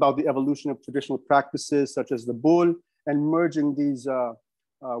talk about the evolution of traditional practices such as the bull and merging these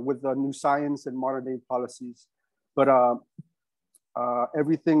with the new science and modern day policies. But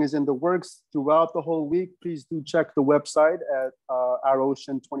everything is in the works throughout the whole week. Please do check the website at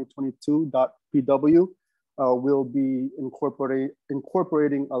ourocean2022.pw. We'll be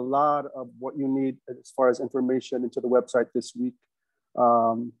incorporating a lot of what you need as far as information into the website this week.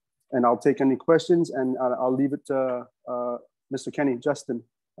 And I'll take any questions, and I'll leave it to Mr. Kenney, Justin,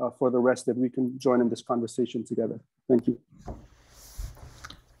 for the rest, that we can join in this conversation together. Thank you.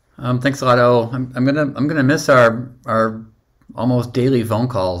 Thanks a lot, O. I'm gonna miss our almost daily phone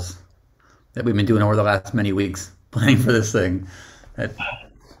calls that we've been doing over the last many weeks planning for this thing. At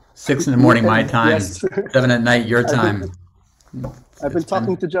 6 in the morning my time, yes. 7 at night your time. I've been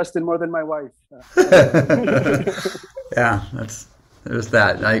talking to Justin more than my wife. Yeah, there's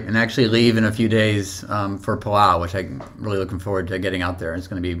that. I can actually leave in a few days for Palau, which I'm really looking forward to getting out there. It's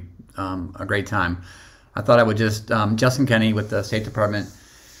going to be a great time. I thought I would just, Justin Kenney with the State Department,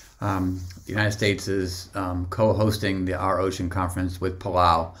 the United States is co-hosting the Our Ocean Conference with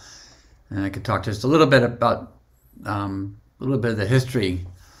Palau. And I could talk just a little bit about a little bit of the history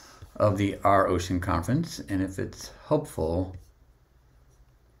of the Our Ocean Conference, and if it's helpful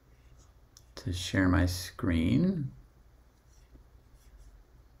to share my screen.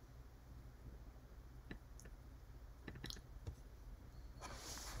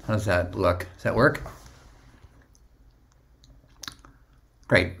 How does that look? Does that work?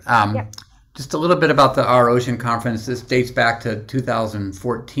 Great. Yep. Just a little bit about the Our Ocean Conference. This dates back to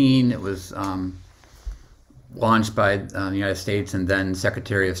 2014. It was launched by the United States and then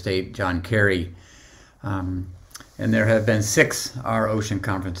Secretary of State John Kerry. And there have been 6 Our Ocean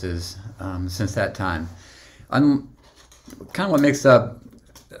Conferences since that time. Kind of what makes the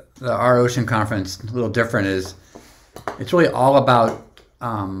Our Ocean Conference a little different is it's really all about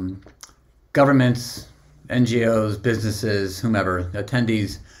governments, NGOs, businesses, whomever,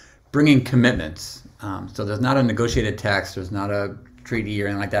 attendees, bringing commitments. So there's not a negotiated text, there's not a treaty or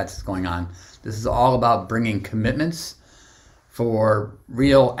anything like that's going on. This is all about bringing commitments for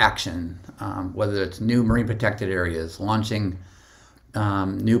real action, whether it's new marine protected areas, launching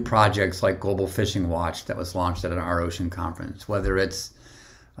new projects like Global Fishing Watch that was launched at an Our Ocean Conference, whether it's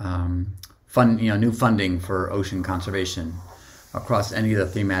new funding for ocean conservation across any of the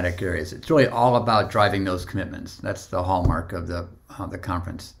thematic areas. It's really all about driving those commitments. That's the hallmark of the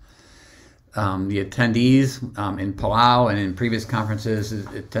conference. The attendees in Palau and in previous conferences,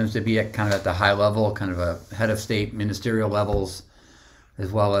 it tends to be at the high level, kind of a head of state ministerial levels,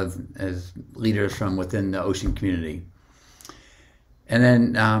 as well as leaders from within the ocean community. And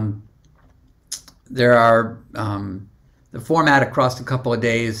then there are, the format across a couple of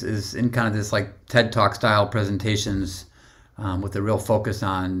days is in kind of this like TED Talk style presentations with a real focus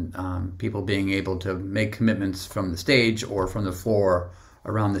on people being able to make commitments from the stage or from the floor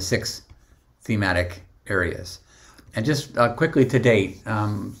around the 6 thematic areas. And just quickly to date,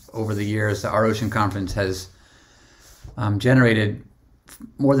 over the years, Our Ocean Conference has generated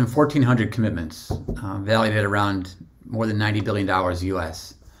more than 1,400 commitments, valued at around more than $90 billion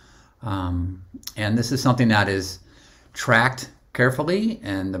US. And this is something that is tracked carefully,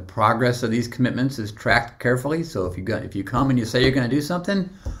 and the progress of these commitments is tracked carefully. So if you come and you say you're going to do something,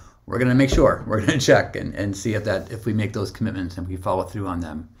 we're going to make sure, we're going to check and see if we make those commitments and we follow through on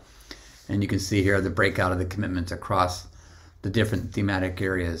them. And you can see here the breakout of the commitments across the different thematic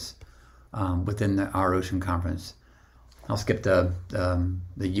areas within Our Ocean Conference. I'll skip the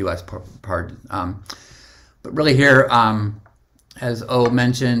U.S. part. But really here, as O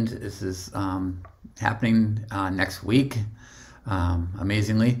mentioned, this is happening next week,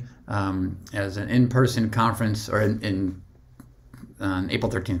 amazingly, as an in-person conference, or in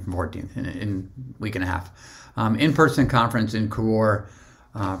April 13th and 14th, in a week and a half. In-person conference in Hoerder.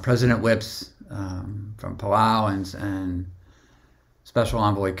 President Whips from Palau and Special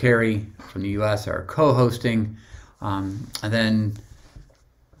Envoy Kerry from the U.S. are co-hosting. And then,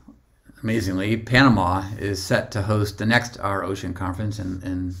 amazingly, Panama is set to host the next Our Ocean Conference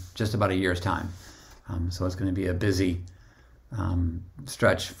in just about a year's time. So it's going to be a busy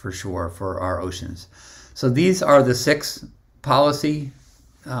stretch for sure for our oceans. So these are the 6 policy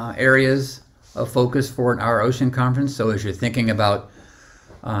areas of focus for Our Ocean Conference. So as you're thinking about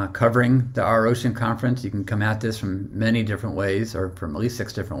covering the Our Ocean Conference, you can come at this from many different ways, or from at least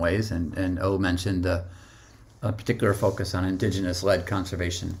 6 different ways. And O mentioned a particular focus on indigenous-led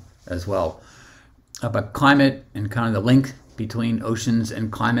conservation as well. But climate and kind of the link between oceans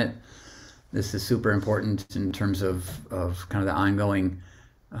and climate, this is super important in terms of kind of the ongoing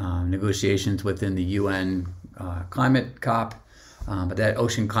negotiations within the UN climate COP, but that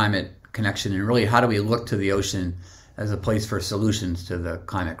ocean climate connection, and really how do we look to the ocean as a place for solutions to the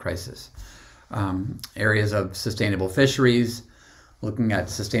climate crisis. Areas of sustainable fisheries, looking at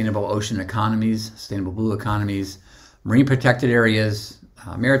sustainable ocean economies, sustainable blue economies, marine protected areas,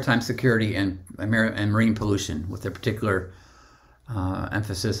 maritime security, and marine pollution, with a particular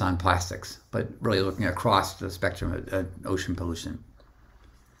emphasis on plastics, but really looking across the spectrum of ocean pollution.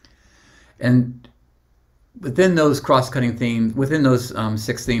 And within those cross-cutting themes, within those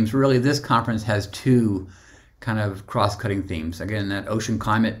 6 themes, really this conference has 2 kind of cross-cutting themes. Again, that ocean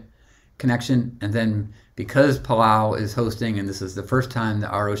climate connection, and then because Palau is hosting, and this is the first time that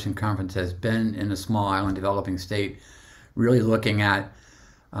Our Ocean Conference has been in a small island developing state, really looking at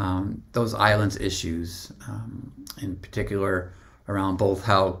those islands' issues, in particular around both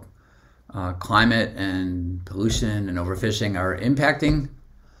how climate and pollution and overfishing are impacting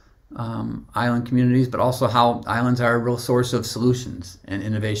island communities, but also how islands are a real source of solutions and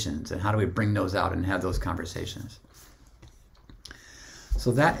innovations, and how do we bring those out and have those conversations.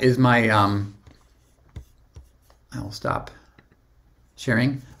 So that is my, I will stop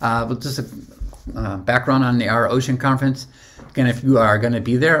sharing. But just a background on the Our Ocean Conference. Again, if you are going to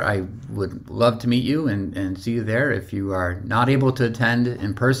be there, I would love to meet you and see you there. If you are not able to attend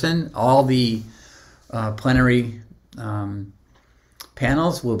in person, all the plenary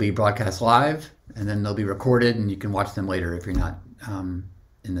panels will be broadcast live, and then they'll be recorded, and you can watch them later if you're not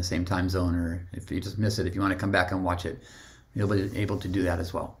in the same time zone, or if you just miss it. If you want to come back and watch it, you'll be able to do that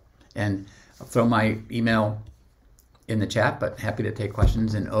as well. And I'll throw my email in the chat, but happy to take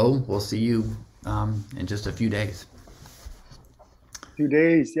questions. And we'll see you in just a few days. Few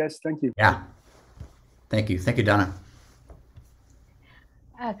days, yes, thank you. Yeah, thank you, Donna.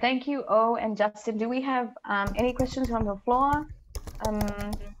 Thank you, O and Justin. Do we have any questions from the floor?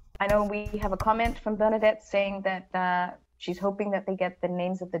 I know we have a comment from Bernadette saying that she's hoping that they get the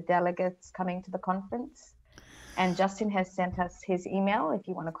names of the delegates coming to the conference. And Justin has sent us his email if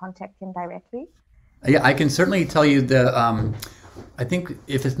you want to contact him directly. Yeah, I can certainly tell you I think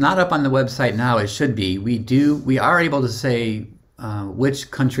if it's not up on the website now, it should be. We are able to say which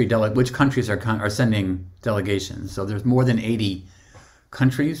countries are sending delegations. So there's more than 80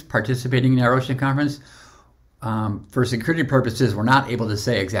 countries participating in our Ocean Conference. for security purposes, we're not able to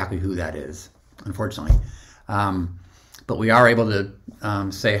say exactly who that is, unfortunately. But we are able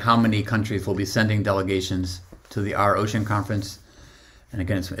to say how many countries will be sending delegations to the Our Ocean Conference. And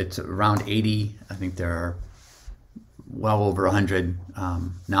again, it's around 80. I think there are well over 100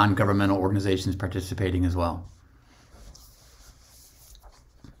 non-governmental organizations participating as well.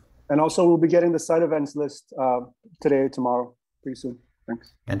 And also, we'll be getting the side events list today, tomorrow, pretty soon.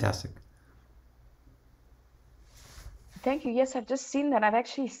 Thanks. Fantastic. Thank you. Yes, I've just seen that. I've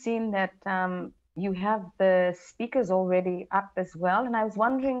actually seen that you have the speakers already up as well. And I was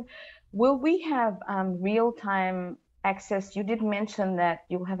wondering, will we have real-time access? You did mention that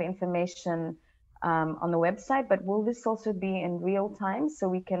you'll have information on the website, but will this also be in real time so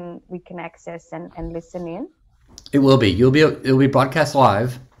we can access and listen in? It will be. It'll be broadcast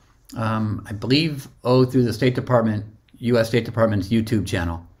live. I believe through the State Department, U.S. State Department's YouTube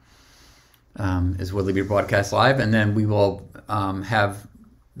channel is where they'll be broadcast live, and then we will have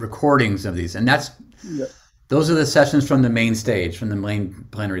recordings of these, and those are the sessions from the main stage, from the main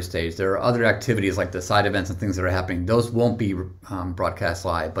plenary stage. There are other activities like the side events and things that are happening. Those won't be broadcast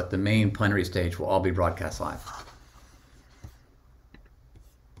live, but the main plenary stage will all be broadcast live.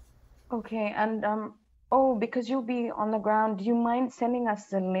 Okay, and because you'll be on the ground, do you mind sending us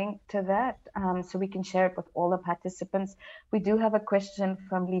the link to that so we can share it with all the participants? We do have a question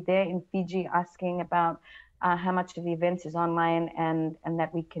from Lide in Fiji asking about how much of the events is online and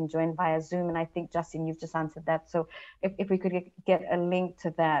that we can join via Zoom. And I think, Justin, you've just answered that. So if we could get a link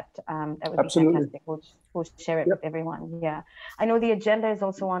to that, that would Absolutely. be fantastic. We'll share it with everyone. Yeah. I know the agenda is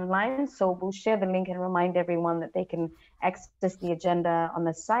also online, so we'll share the link and remind everyone that they can access the agenda on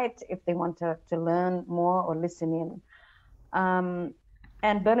the site if they want to learn more or listen in.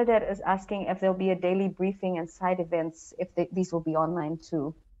 And Bernadette is asking if there'll be a daily briefing and side events, if these will be online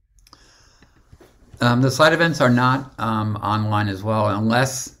too. The side events are not online as well,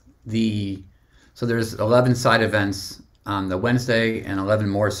 unless so there's 11 side events on the Wednesday and 11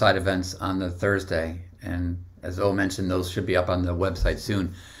 more side events on the Thursday. And as O mentioned, those should be up on the website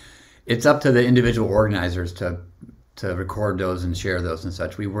soon. It's up to the individual organizers to record those and share those and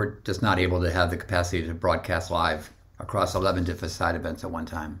such. We were just not able to have the capacity to broadcast live across 11 different side events at one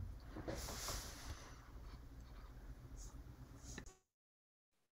time.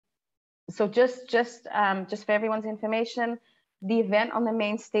 So just for everyone's information, the event on the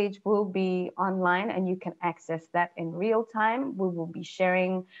main stage will be online and you can access that in real time. We will be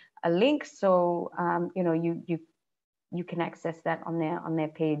sharing a link, so you can access that on their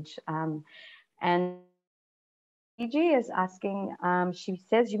page. And PG is asking, she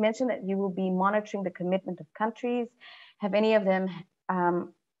says, you mentioned that you will be monitoring the commitment of countries. Have any of them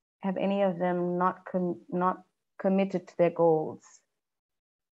not committed to their goals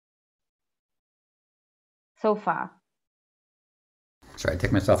so far? Sorry, I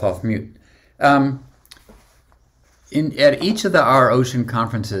take myself off mute. At each of Our Ocean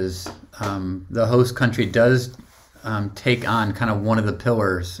conferences, the host country does take on kind of one of the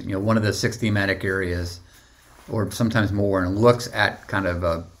pillars, one of the 6 thematic areas, or sometimes more, and looks at kind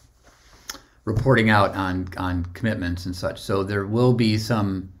of reporting out on commitments and such. So there will be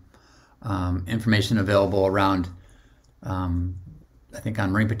some information available around, I think,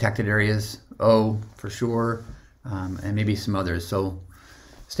 on marine protected areas, for sure, and maybe some others. So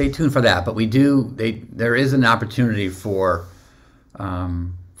stay tuned for that. But there is an opportunity for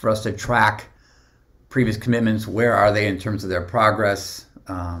us to track previous commitments. Where are they in terms of their progress?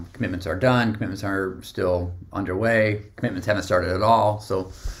 Commitments are done, commitments are still underway, commitments haven't started at all.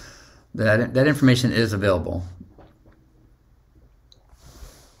 So that information is available.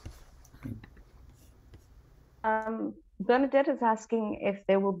 Bernadette is asking if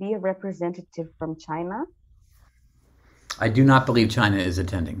there will be a representative from China. I do not believe China is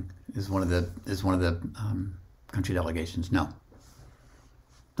attending. Is one of the country delegations. No,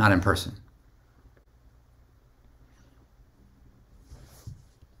 not in person.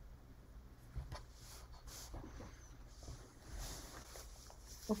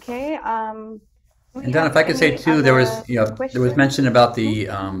 Okay. And Donna, if I could say too, there was mention about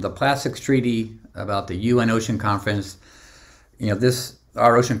the plastics treaty, about the UN Ocean Conference.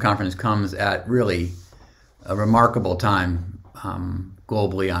 Our Ocean Conference comes at really a remarkable time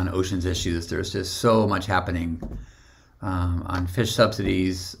globally on oceans issues. There's just so much happening on fish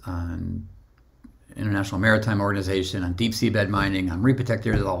subsidies, on International Maritime Organization, on deep seabed mining, on marine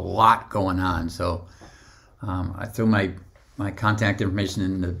protected. There's a lot going on. So I threw my contact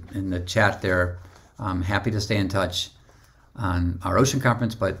information in the chat there. I'm happy to stay in touch on Our Ocean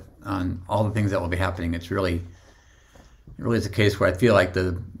Conference, but on all the things that will be happening. It really is a case where I feel like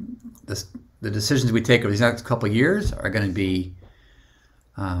the the decisions we take over these next couple of years are going to be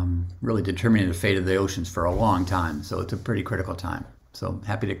really determining the fate of the oceans for a long time. So it's a pretty critical time. So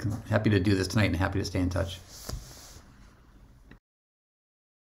happy to do this tonight and happy to stay in touch.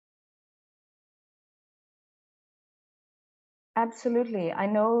 Absolutely. I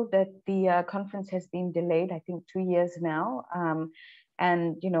know that the conference has been delayed, I think 2 years now.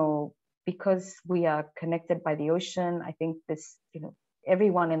 And, you know, because we are connected by the ocean, I think this, you know,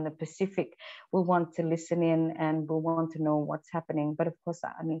 everyone in the Pacific will want to listen in and will want to know what's happening. But of course,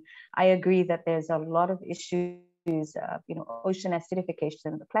 I mean, I agree that there's a lot of issues, you know, ocean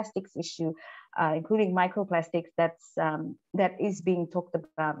acidification, the plastics issue, including microplastics, that is being talked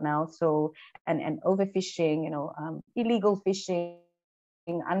about now. So, and overfishing, you know, illegal fishing,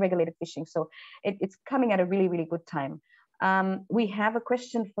 unregulated fishing. So it's coming at a really, really good time. We have a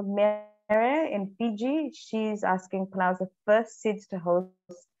question from Mary in Fiji. She's asking, Palau's the first SIDS to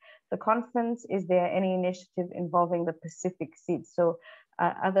host the conference. Is there any initiative involving the Pacific SIDS? So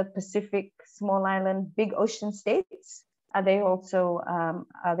other Pacific, small island, big ocean states, are they also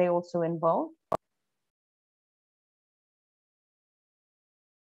involved?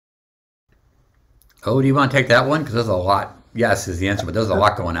 Oh, do you want to take that one? Because there's a lot. Yes is the answer, but there's a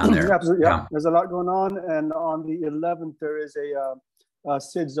lot going on there. Yeah, absolutely. Yeah. There's a lot going on. And on the 11th, there is a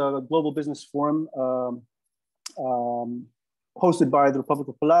SIDS Global Business Forum hosted by the Republic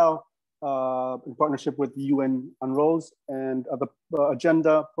of Palau in partnership with the UN UNRWA. And the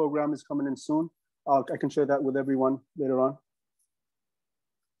agenda program is coming in soon. I can share that with everyone later on.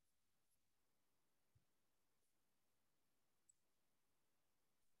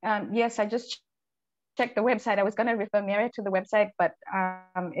 Yes, I just checked the website. I was going to refer Mary to the website, but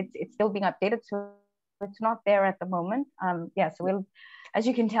it's still being updated, so it's not there at the moment. Yeah, so we'll, as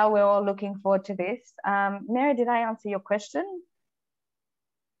you can tell, we're all looking forward to this. Mary, did I answer your question?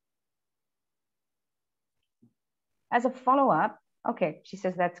 As a follow-up, okay, she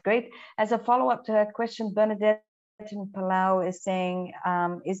says that's great. As a follow-up to her question, Bernadette in Palau is saying,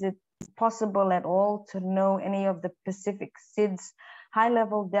 is it possible at all to know any of the Pacific SIDS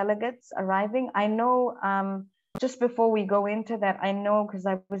high-level delegates arriving? I know, just before we go into that, I know because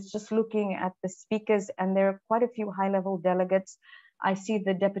I was just looking at the speakers and there are quite a few high-level delegates. I see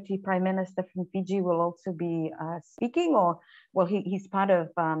the Deputy Prime Minister from Fiji will also be speaking, or, well, he's part of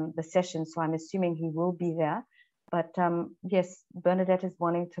the session, so I'm assuming he will be there. But yes, Bernadette is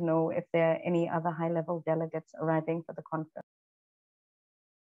wanting to know if there are any other high-level delegates arriving for the conference.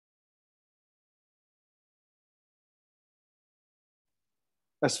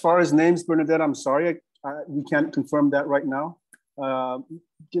 As far as names, Bernadette, I'm sorry, we can't confirm that right now.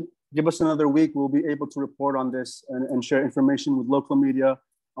 Give us another week, we'll be able to report on this and share information with local media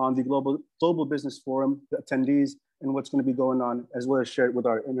on the Global Business Forum, the attendees, and what's going to be going on, as well as share it with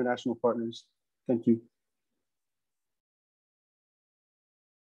our international partners. Thank you.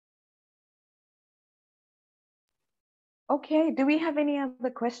 Okay, do we have any other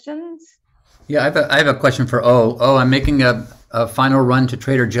questions? Yeah, I have a question for O. Oh, I'm making a final run to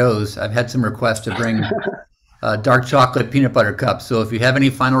Trader Joe's. I've had some requests to bring dark chocolate peanut butter cups. So if you have any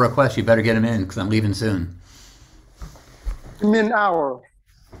final requests, you better get them in because I'm leaving soon. Give me an hour.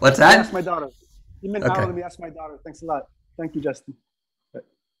 What's that? Ask my daughter. Give me an hour. Let me ask my daughter. Thanks a lot. Thank you, Justin.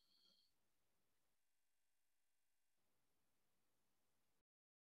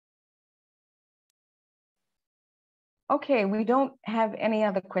 Okay, we don't have any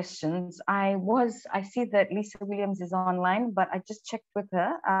other questions. I see that Lisa Williams is online, but I just checked with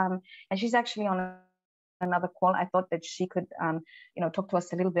her, and she's actually on another call. I thought that she could, you know, talk to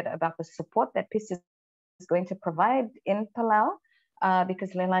us a little bit about the support that PIS is going to provide in Palau,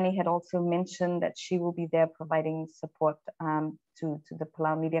 because Leilani had also mentioned that she will be there providing support to the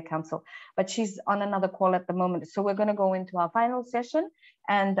Palau Media Council, but she's on another call at the moment. So we're going to go into our final session,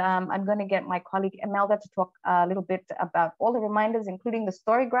 and I'm going to get my colleague Imelda to talk a little bit about all the reminders, including the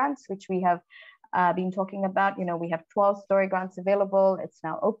story grants, which we have been talking about. You know, we have 12 story grants available. It's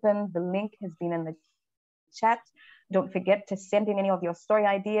now open. The link has been in the chat. Don't forget to send in any of your story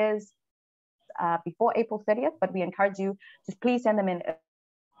ideas before April 30th, but we encourage you to please send them in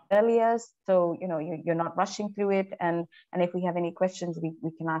earlier, so you know you're not rushing through it, and if we have any questions,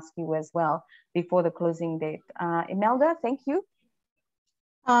 we can ask you as well before the closing date. Imelda, thank you.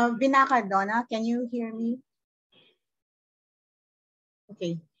 Binaka, Donna, can you hear me?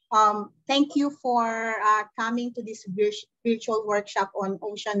 Okay. Thank you for coming to this virtual workshop on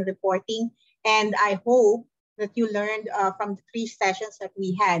ocean reporting, and I hope that you learned from the 3 sessions that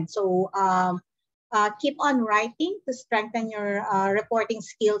we had. So keep on writing to strengthen your reporting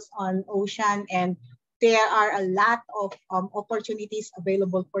skills on ocean, and there are a lot of opportunities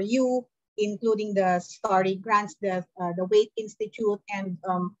available for you including the story grants the Waitt Institute and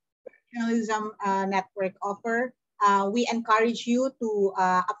Journalism Network offer. We encourage you to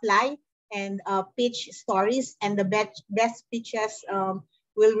apply and pitch stories, and the best pitches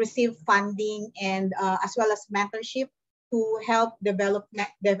will receive funding and as well as mentorship to help develop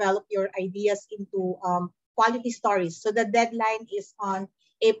your ideas into quality stories. So the deadline is on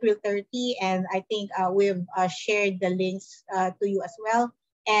April 30, and I think we've shared the links to you as well.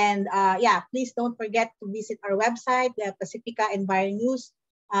 And yeah, please don't forget to visit our website, the Pacifica Enviro News,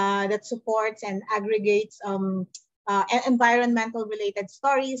 that supports and aggregates environmental related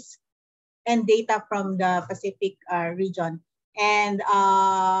stories and data from the Pacific region. And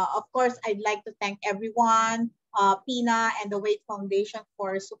of course, I'd like to thank everyone, PINA and the Waitt Foundation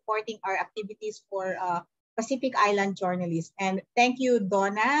for supporting our activities for Pacific Island journalists. And thank you,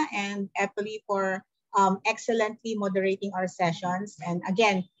 Donna and Eppley, for excellently moderating our sessions. And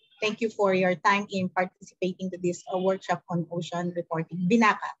again, thank you for your time in participating to this workshop on ocean reporting.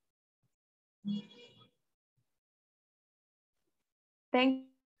 Binaka. Thank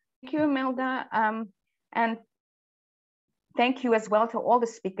you, Imelda. And thank you as well to all the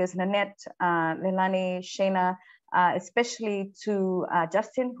speakers, Nanette, Leilani, Shayna, especially to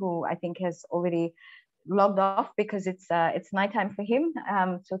Justin, who I think has already logged off because it's nighttime for him.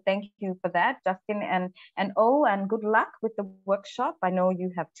 So thank you for that, Justin, and good luck with the workshop. I know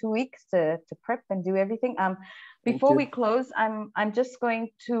you have 2 weeks to prep and do everything. Before we close, I'm just going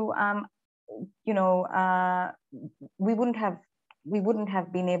to we wouldn't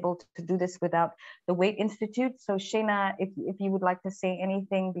have been able to do this without the Waitt Institute. So Shayna, if you would like to say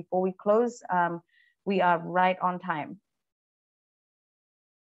anything before we close, we are right on time.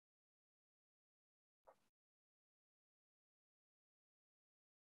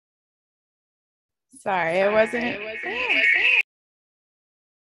 Sorry, I wasn't.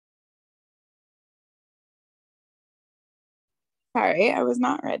 Sorry, I was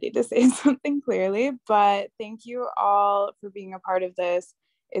not ready to say something clearly, but thank you all for being a part of this.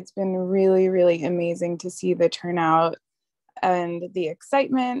 It's been really, really amazing to see the turnout and the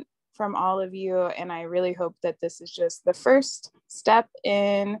excitement from all of you. And I really hope that this is just the first step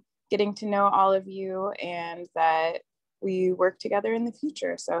in getting to know all of you and that we work together in the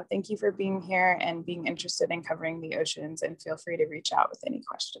future. So thank you for being here and being interested in covering the oceans, and feel free to reach out with any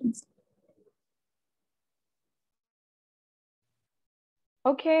questions.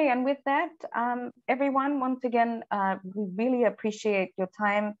 Okay, and with that, everyone, once again, we really appreciate your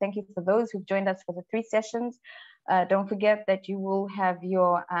time. Thank you for those who've joined us for the 3 sessions. Don't forget that you will have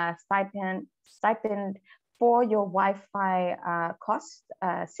your stipend for your Wi-Fi costs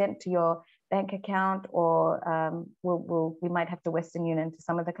sent to your bank account, or we might have to Western Union to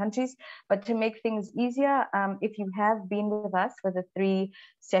some of the countries. But to make things easier, if you have been with us for the 3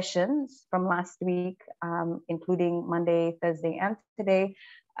 sessions from last week, including Monday, Thursday, and today,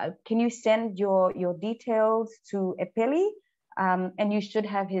 can you send your details to Epeli? And you should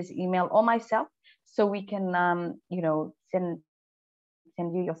have his email or myself, so we can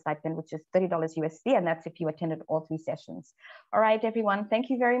send you your stipend, which is $30 USD, and that's if you attended all 3 sessions. All right, everyone, thank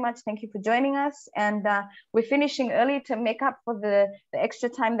you very much. Thank you for joining us. And we're finishing early to make up for the extra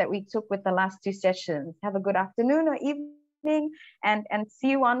time that we took with the last 2 sessions. Have a good afternoon or evening, and see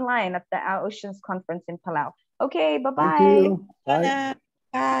you online at the Our Oceans Conference in Palau. Okay, bye-bye. Thank you. Bye.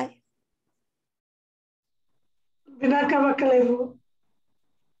 Bye. Binaka Bakalevu.